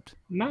concept?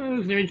 No, it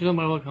was the original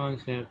Marvel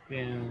concept.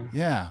 Yeah.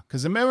 Yeah,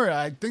 because remember,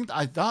 I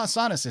thought it's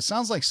honest. It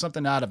sounds like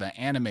something out of an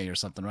anime or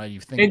something, right?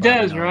 You think it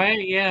does, right?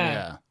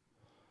 Yeah.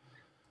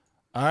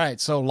 All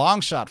right, so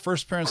Longshot,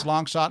 first appearance,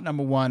 Longshot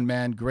 #1,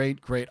 man, great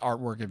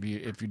artwork.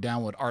 If you're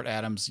down with Art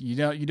Adams, you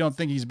don't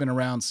think he's been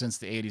around since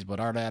the '80s,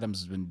 but Art Adams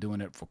has been doing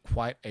it for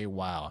quite a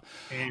while.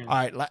 All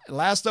right,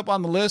 last up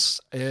on the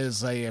list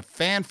is a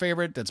fan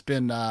favorite that's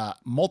been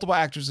multiple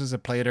actresses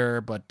have played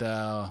her, but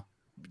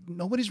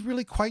nobody's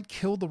really quite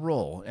killed the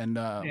role. And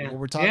what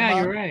we're talking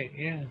about, you're right,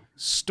 yeah,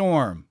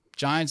 Storm.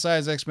 Giant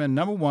Size X-Men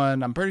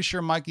 #1. I'm pretty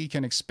sure Mikey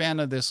can expand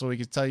on this so he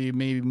can tell you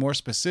maybe more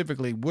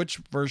specifically which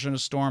version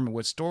of Storm and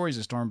what stories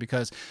of Storm,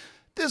 because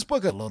this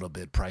book is a little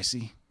bit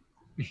pricey.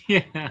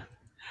 Yeah.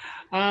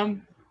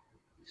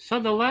 So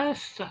the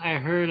last I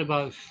heard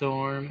about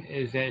Storm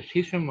is that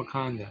she's from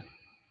Wakanda.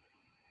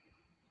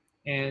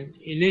 And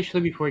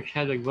initially, before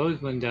Chadwick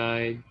Boseman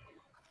died,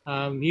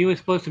 he was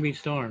supposed to meet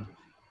Storm.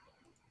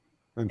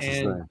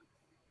 Interesting.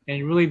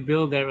 And really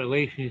build that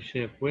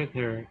relationship with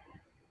her.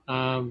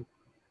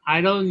 I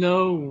don't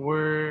know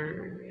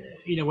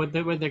what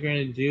they're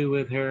going to do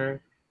with her.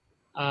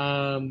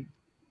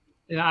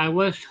 I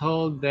was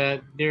told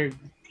that they're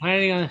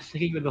planning on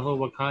sticking with the whole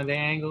Wakanda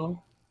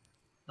angle.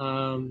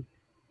 So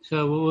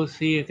we'll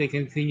see if they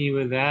continue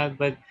with that.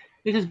 But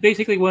this is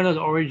basically one of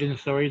those origin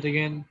stories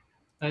again,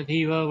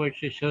 TiVo,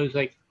 which just shows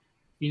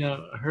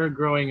her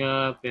growing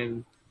up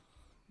and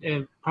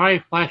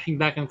probably flashing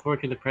back and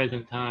forth to the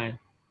present time.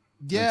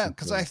 Yeah,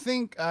 because I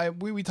think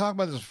we talked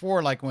about this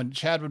before, like when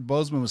Chadwick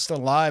Boseman was still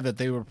alive, that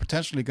they were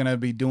potentially going to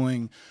be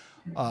doing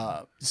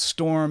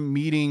Storm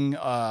meeting,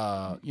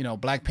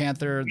 Black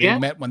Panther. They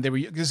met when they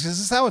were. This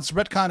is how it's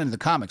retconned in the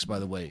comics, by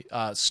the way.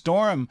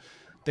 Storm,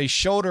 they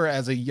showed her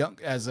as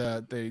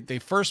they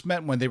first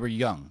met when they were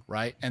young,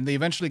 right? And they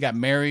eventually got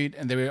married,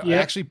 and they were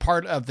actually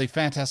part of the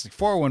Fantastic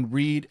Four when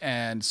Reed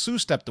and Sue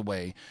stepped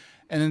away.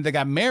 And then they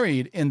got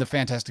married in the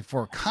Fantastic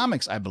Four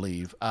comics, I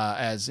believe,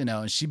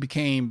 and she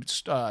became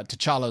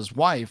T'Challa's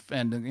wife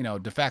and,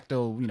 de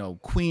facto,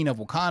 queen of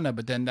Wakanda.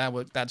 But then that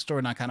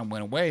storyline kind of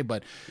went away.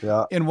 But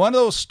in one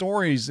of those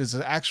stories is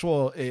an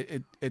actual,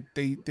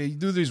 they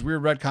do these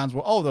weird retcons.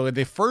 Well,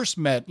 they first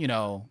met,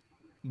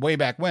 way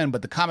back when,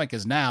 but the comic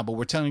is now, but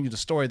we're telling you the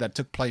story that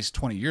took place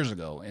 20 years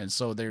ago. And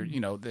so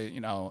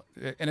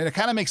and it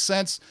kind of makes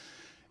sense.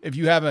 If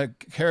you have a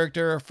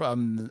character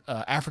from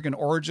African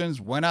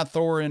origins, why not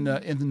throw her in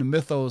the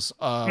mythos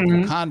of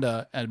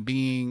Wakanda and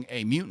being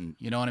a mutant?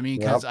 You know what I mean?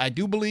 Because I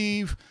do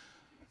believe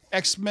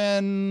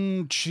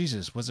X-Men,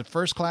 was it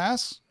First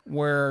Class?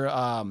 Where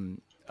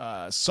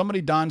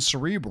somebody donned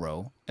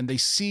Cerebro and they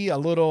see a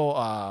little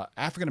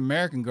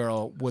African-American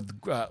girl with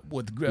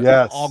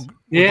all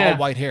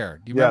white hair.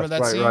 Do you remember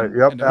that scene? Right.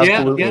 Yep,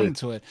 absolutely. Get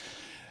into it.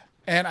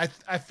 And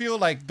I feel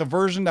like the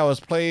version that was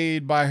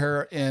played by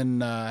her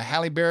in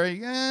Halle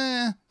Berry,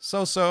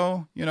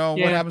 so. You know, what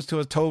Yeah. happens to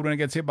a toad when it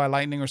gets hit by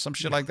lightning or some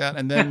shit like that.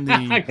 And then the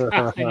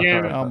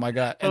Yeah. oh my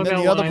god! Oh, And then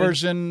that the other line.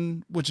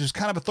 version, which is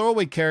kind of a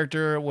throwaway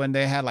character, when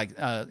they had like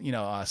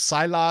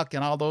Psylocke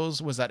and all those,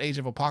 was that Age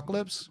of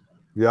Apocalypse?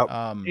 Yep.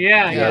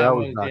 Yeah, that it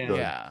was not yeah. good.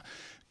 Yeah.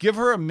 Give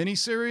her a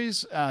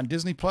miniseries on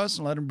Disney Plus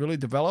and let them really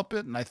develop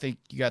it. And I think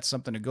you got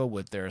something to go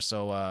with there.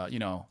 So,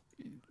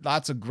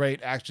 lots of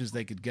great actors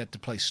they could get to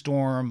play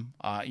Storm.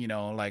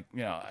 Halle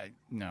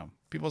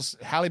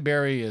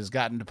Berry has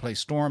gotten to play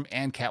Storm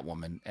and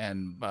Catwoman,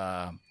 and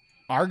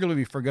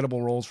arguably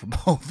forgettable roles for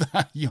both.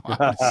 You know,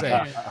 I would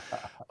say.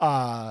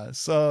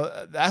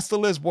 So that's the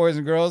list, boys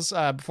and girls.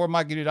 Before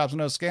Mikey drops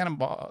another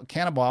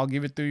cannonball, I'll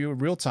give it to you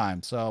real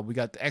time. So we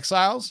got the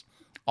Exiles,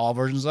 all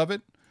versions of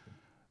it.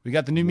 We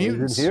got the New Amazing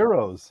Mutants.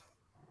 Heroes.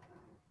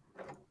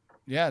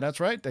 Yeah, that's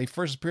right. They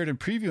first appeared in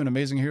preview in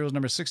Amazing Heroes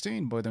number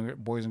 16,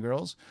 boys and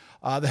girls.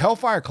 The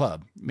Hellfire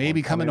Club may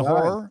be coming to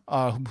horror.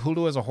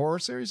 Hulu as a horror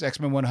series.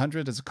 X-Men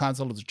 100 as a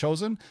console of the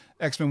Chosen.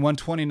 X-Men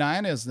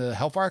 129 as the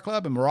Hellfire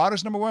Club. And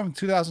Marauders number 1 in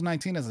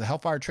 2019 as the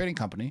Hellfire Trading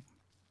Company.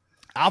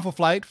 Alpha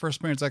Flight, first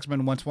appearance X-Men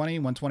 120,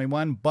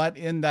 121. But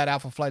in that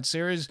Alpha Flight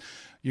series,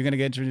 you're going to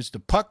get introduced to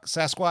Puck,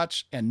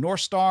 Sasquatch, and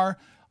North Star.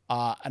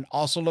 And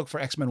also look for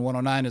X-Men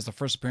 109 as the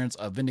first appearance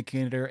of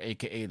Vindicator,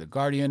 a.k.a. The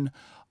Guardian.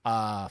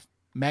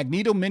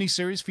 Magneto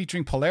miniseries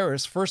featuring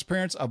Polaris. First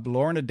appearance of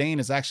Lorna Dane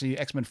is actually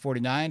X-Men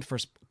 49.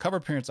 First cover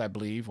appearance, I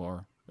believe,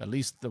 or at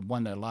least the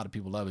one that a lot of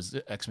people love is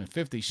X-Men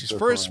 50. She's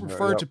first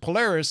referred to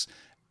Polaris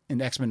in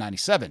X-Men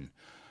 97.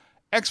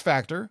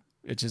 X-Factor,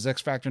 which is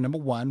X-Factor number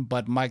 1,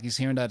 but Mikey's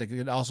hearing that it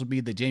could also be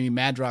the Jamie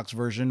Madrox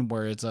version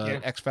where it's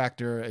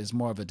X-Factor is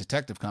more of a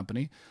detective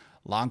company.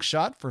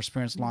 Longshot, first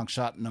appearance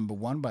Longshot number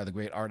 1 by the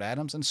great Art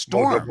Adams. And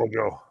Storm,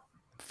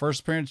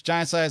 first appearance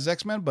Giant Size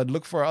X-Men, but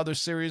look for other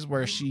series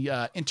where she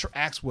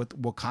interacts with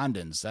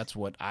Wakandans. That's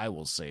what I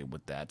will say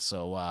with that.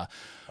 So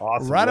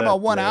Awesome right list,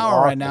 about 1 man.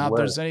 hour right now. Awesome If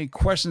there's list. any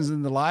questions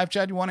in the live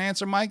chat you want to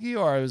answer, Mikey,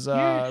 or is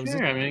Yeah, is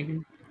sure. it- I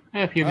mean, I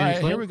have a few all minutes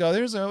right, left. here we go.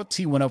 There's a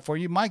T1 up for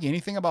you, Mikey.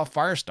 Anything about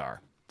Firestar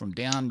from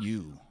Don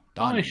U?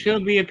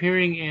 She'll be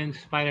appearing in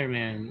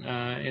Spider-Man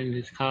in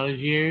his college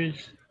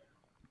years.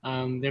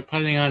 They're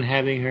planning on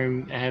having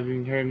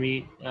her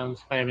meet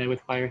Spider-Man with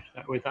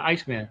the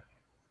Iceman.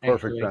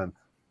 Perfect actually. then.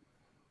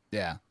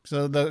 Yeah.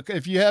 So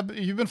if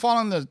you've been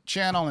following the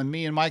channel and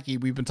me and Mikey,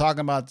 we've been talking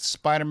about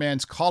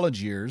Spider-Man's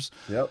college years.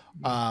 Yep.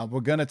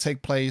 We're gonna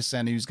take place,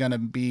 and he's gonna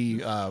be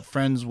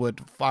friends with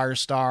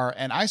Firestar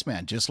and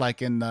Iceman, just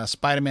like in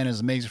Spider-Man and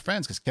His Amazing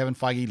Friends, because Kevin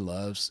Feige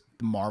loves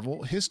the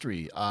Marvel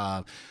history.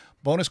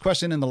 Bonus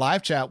question in the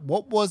live chat: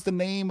 what was the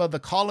name of the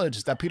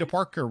college that Peter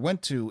Parker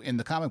went to in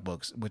the comic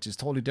books, which is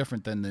totally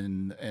different than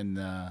in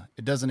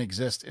it doesn't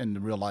exist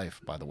in real life,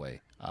 by the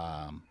way.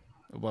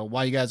 Well,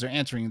 while you guys are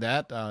answering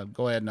that,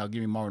 go ahead and I'll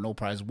give you more no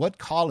prize. What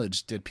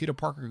college did Peter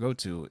Parker go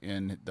to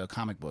in the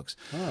comic books?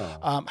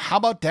 How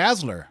about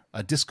Dazzler,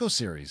 a disco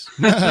series?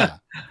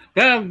 That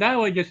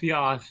would just be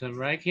awesome,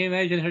 right? Can you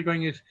imagine her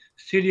going to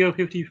Studio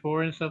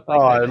 54 and stuff like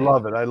Oh, that? I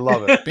love it. I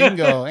love it.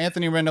 Bingo.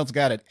 Anthony Reynolds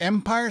got it.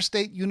 Empire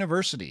State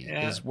University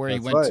Yeah. is where he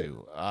That's went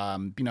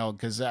right. to.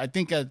 Because I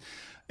think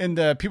and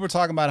the people were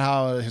talking about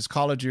how his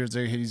college years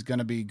he's going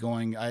to be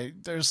going.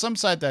 There's some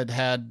site that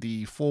had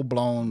the full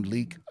blown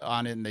leak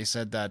on it, and they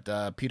said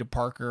that Peter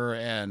Parker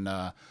and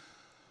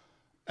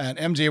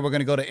MJ were going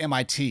to go to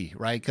MIT,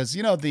 right? Because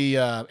the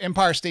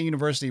Empire State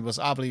University was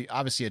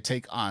obviously a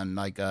take on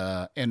like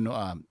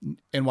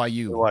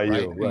NYU,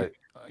 right.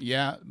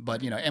 Yeah,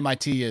 but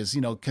MIT is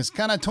because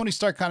kind of Tony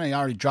Stark kind of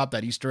already dropped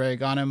that Easter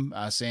egg on him,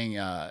 saying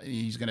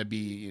he's going to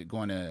be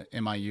going to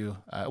MIU.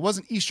 It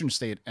wasn't Eastern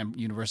State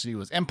University; it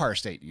was Empire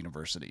State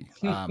University.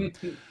 Will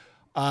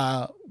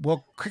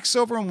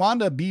Quicksilver and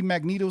Wanda be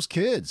Magneto's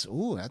kids?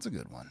 Ooh, that's a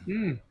good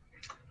one.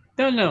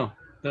 Don't know.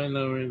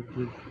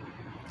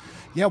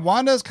 Yeah,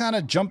 Wanda's kind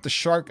of jumped the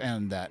shark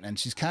on that, and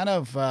she's kind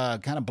of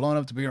blown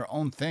up to be her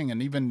own thing,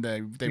 and even they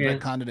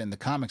retconned it in the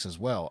comics as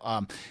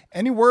well.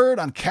 Any word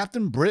on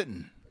Captain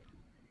Britain?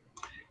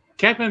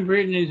 Captain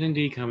Britain is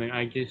indeed coming.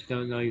 I just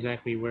don't know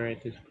exactly where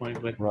at this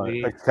point, but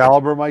Right.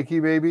 Excalibur, Mikey,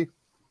 baby.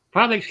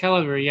 probably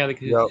Excalibur, yeah,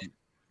 because Yep.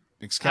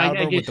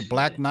 Excalibur with the guess-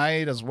 Black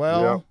Knight as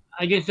well. Yep.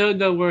 I just don't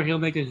know where he'll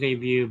make his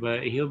debut,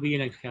 but he'll be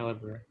in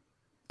Excalibur.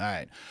 All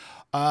right.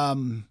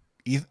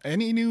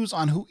 Any news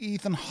on who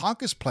Ethan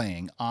Hawke is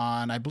playing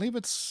on? I believe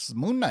it's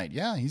Moon Knight.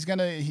 Yeah, he's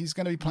gonna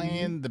be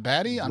playing the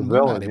baddie on The Moon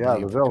villain, Knight. I yeah, the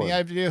believe. villain. Any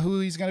idea who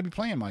he's gonna be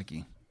playing,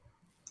 Mikey?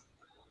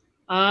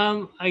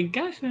 I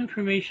got some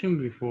information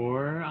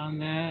before on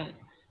that.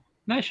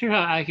 Not sure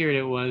how accurate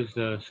it was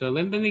though. So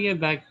let me get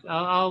back.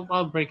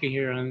 I'll break it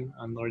here on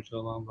Lords of the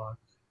Long Box.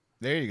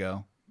 There you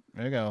go.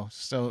 There you go.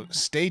 So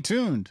stay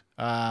tuned.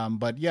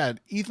 But yeah,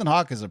 Ethan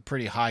Hawke is a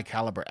pretty high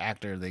caliber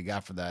actor they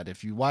got for that.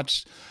 If you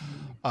watch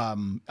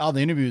all the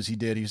interviews he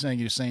did, he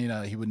was saying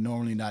he would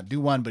normally not do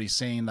one, but he's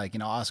saying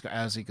Oscar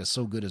Isaac is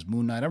so good as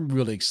Moon Knight. I'm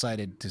really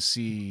excited to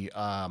see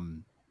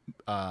Moon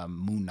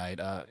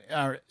Knight.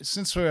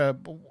 Since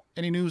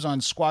any news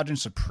on Squadron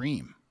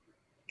Supreme?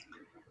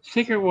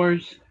 Secret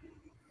Wars.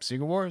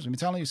 Secret Wars. I'm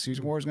telling you,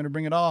 Secret Wars is going to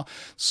bring it all.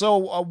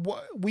 So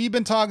we've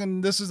been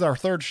talking. This is our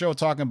third show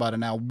talking about it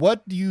now.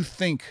 What do you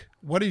think?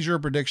 What is your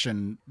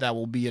prediction that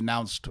will be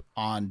announced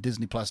on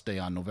Disney Plus Day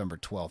on November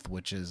 12th,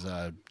 which is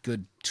a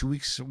good 2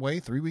 weeks away,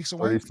 3 weeks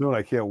away? Pretty soon.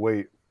 I can't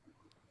wait.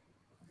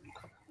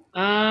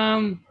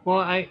 Well,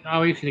 I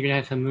obviously they're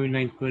gonna have some Moon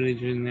Knight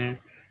footage in there.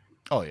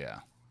 Oh yeah.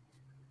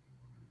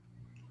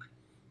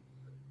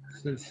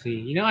 So let's see.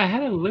 You know, I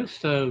had a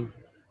list of.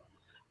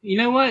 You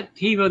know what,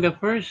 TiVo? The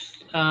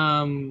first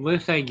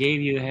list I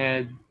gave you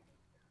had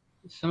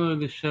some of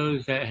the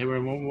shows that were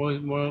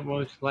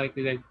most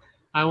likely that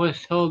I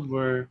was told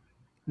were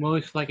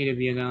most likely to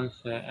be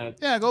announced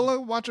at. Yeah, go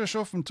watch our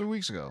show from 2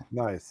 weeks ago.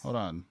 Nice. Hold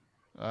on.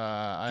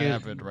 I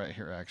have it right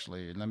here,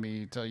 actually. Let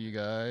me tell you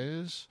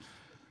guys.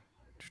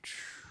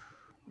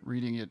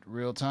 Reading it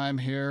real time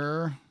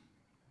here.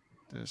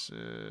 This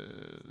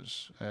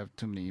is... I have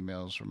too many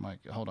emails from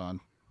Mike. Hold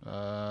on.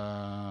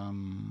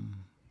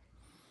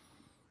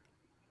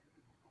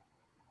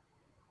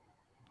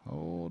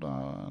 Hold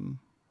on.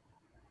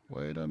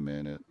 Wait a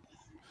minute.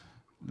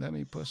 Let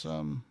me put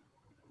some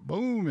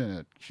boom in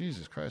it.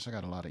 Jesus Christ, I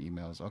got a lot of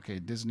emails. Okay,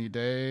 Disney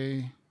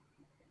Day.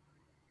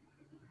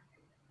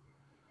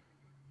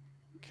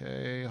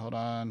 Okay, hold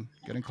on.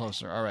 Getting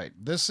closer. All right.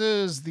 This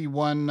is the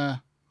one.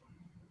 All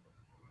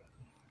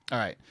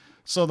right.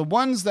 So the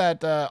ones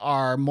that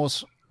are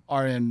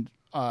in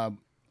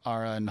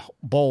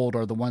bold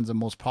are the ones that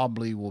most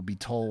probably will be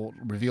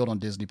revealed on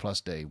Disney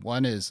Plus Day.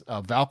 One is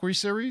Valkyrie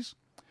series.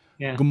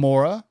 Yeah.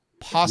 Gamora,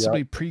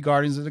 possibly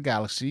pre-Guardians of the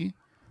Galaxy,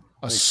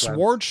 Makes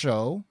Sword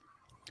Show,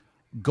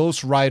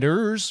 Ghost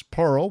Riders,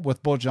 plural,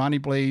 with both Johnny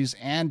Blaze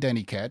and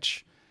Denny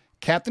Ketch,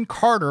 Captain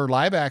Carter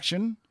live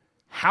action,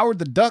 Howard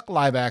the Duck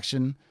live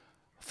action,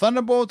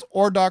 Thunderbolts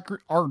or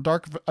Dark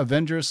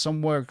Avengers,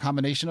 somewhere a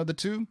combination of the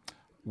two,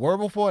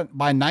 Werewolf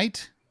by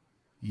Night,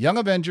 Young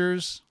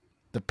Avengers,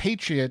 The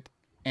Patriot,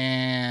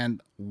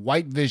 and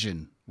White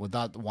Vision.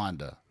 Without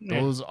Wanda.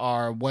 Those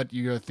are what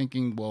you're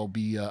thinking will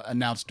be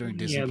announced during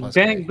Disney Plus.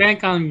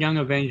 Bank on Young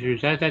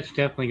Avengers. That's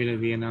definitely going to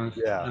be announced.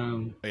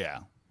 Yeah.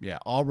 Yeah.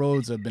 All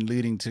roads have been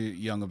leading to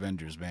Young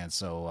Avengers, man.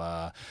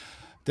 So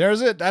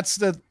there's it. That's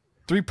the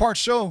 3-part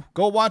show.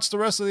 Go watch the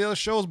rest of the other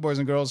shows, boys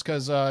and girls,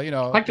 because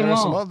like there are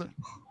some other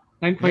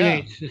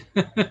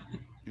 9.8.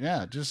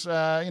 Yeah, just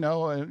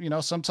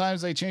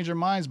sometimes they change their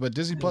minds, but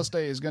Disney Plus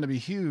Day is going to be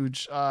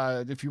huge.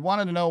 If you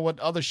wanted to know what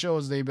other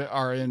shows they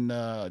are in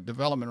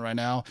development right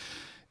now,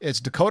 it's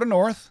Dakota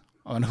North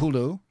on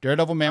Hulu,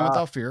 Daredevil Man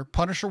Without Fear,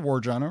 Punisher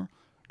War Journal,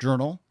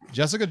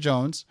 Jessica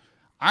Jones,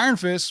 Iron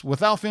Fist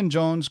without Finn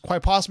Jones,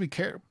 quite possibly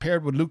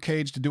paired with Luke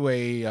Cage to do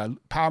a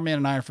Power Man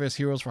and Iron Fist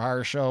Heroes for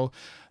Hire show,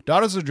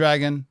 Daughters of the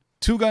Dragon,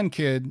 Two Gun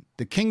Kid,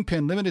 The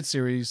Kingpin Limited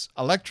Series,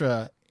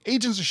 Elektra,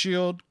 Agents of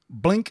S.H.I.E.L.D.,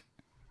 Blink,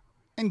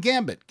 and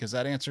Gambit, because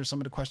that answers some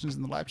of the questions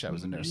in the live chat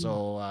was in there.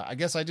 So I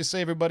guess I just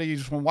say everybody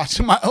from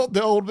watching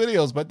the old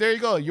videos, but there you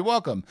go. You're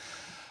welcome.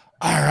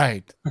 All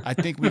right. I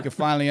think we can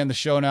finally end the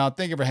show now.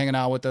 Thank you for hanging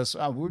out with us.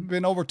 We've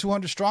been over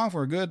 200 strong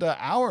for a good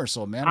hour or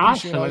so, man.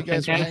 Appreciate all you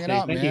guys for hanging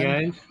out, Thank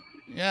man. you guys.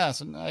 Yeah,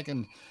 so I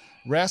can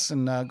rest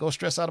and go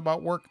stress out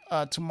about work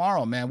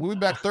tomorrow, man. We'll be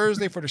back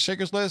Thursday for the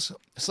Shakers List.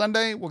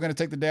 Sunday, we're going to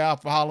take the day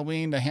off for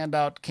Halloween to hand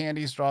out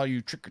candies to all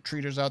you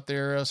trick-or-treaters out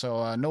there.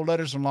 So no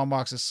letters from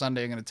Longbox this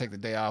Sunday. I'm going to take the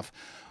day off.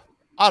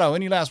 Otto,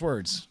 any last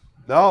words?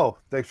 No,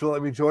 thanks for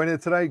letting me join in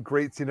tonight.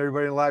 Great seeing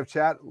everybody in live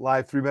chat.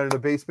 Live 3 Men in the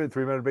Basement,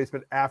 3 Men in the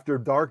Basement After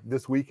Dark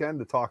this weekend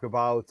to talk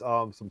about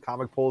some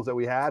comic polls that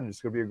we had. And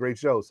it's going to be a great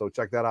show. So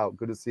check that out.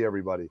 Good to see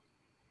everybody.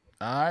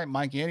 All right,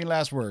 Mikey, any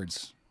last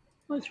words?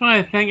 I just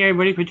want to thank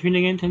everybody for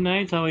tuning in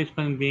tonight. It's always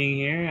fun being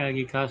here at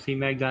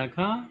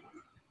geekositymag.com.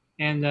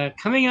 And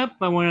coming up,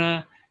 I want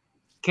to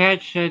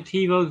catch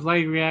TiVo's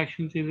live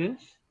reaction to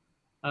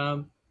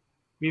this.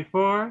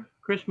 Before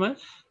Christmas,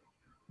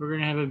 we're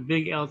going to have a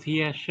big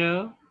LTS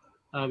show.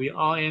 It'll be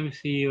all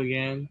MCU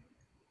again.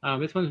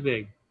 This one's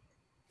big.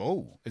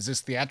 Oh, is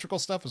this theatrical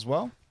stuff as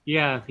well?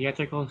 Yeah,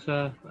 theatrical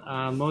stuff.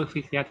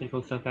 Mostly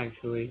theatrical stuff,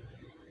 actually.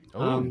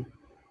 Oh.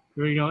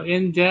 We're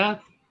in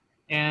depth,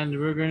 and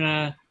we're going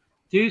to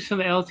do some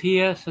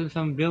LTS and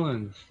some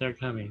villains that are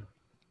coming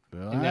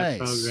in that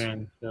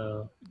program.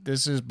 So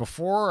this is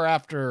before or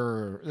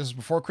after? This is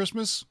before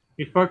Christmas?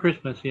 Before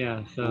Christmas,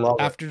 yeah. So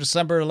after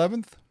December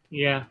 11th?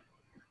 Yeah.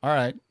 All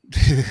right.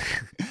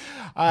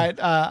 All right.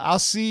 I'll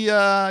see.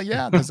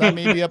 Because I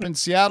may be up in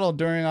Seattle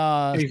during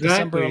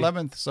December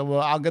 11th. So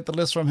I'll get the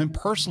list from him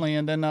personally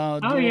and then do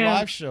a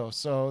live show.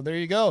 So there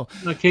you go.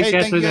 Okay, hey,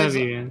 thank you guys.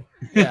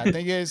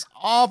 Thank you guys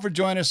all for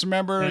joining us.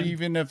 Remember,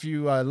 even if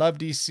you love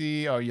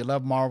DC or you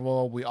love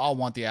Marvel, we all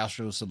want the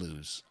Astros to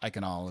lose. I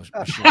can all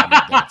assure you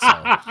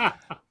that.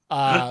 So.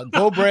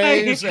 Go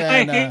Braves.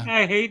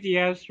 I hate the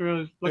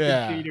Astros.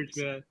 Cheaters,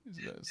 man.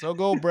 So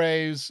go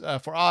Braves.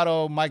 For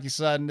Otto, Mikey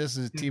Sutton, this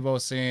is TiVo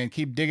saying,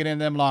 keep digging in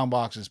them long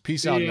boxes.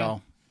 Peace out,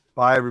 y'all.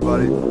 Bye,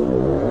 everybody. Now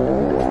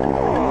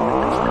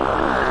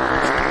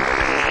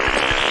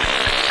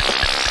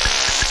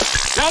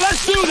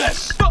let's do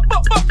this.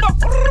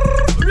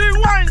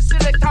 Rewind,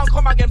 select,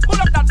 come again. Pull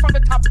up that from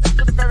the top.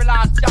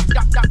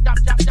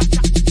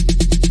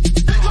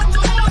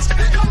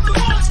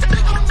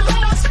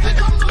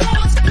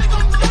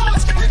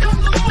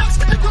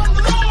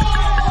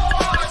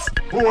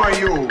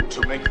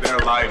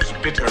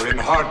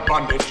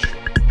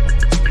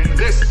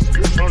 this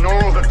you shall know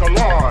that the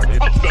Lord is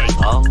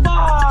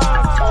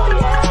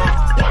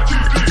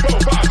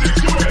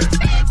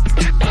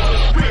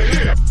We're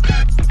here.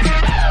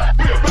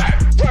 We're back.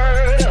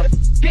 Word up.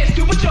 Here's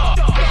to what y'all.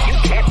 You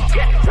can't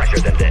get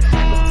fresher than this.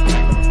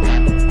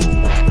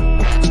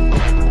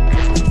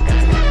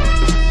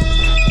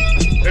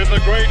 In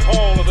the great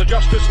hall of the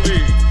Justice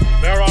League,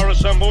 there are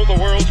assembled the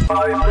world's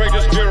 5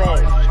 greatest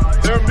heroes.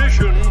 Their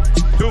mission,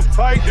 to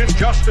fight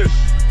injustice,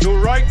 to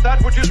right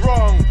that which is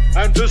wrong,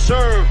 and to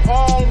serve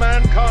all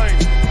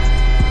mankind.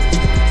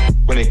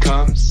 When it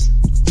comes,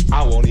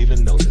 I won't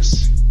even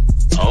notice.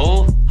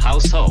 Oh, how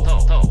so?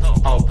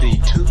 I'll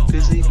be too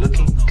busy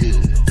looking good.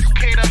 You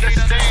can't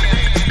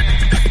understand.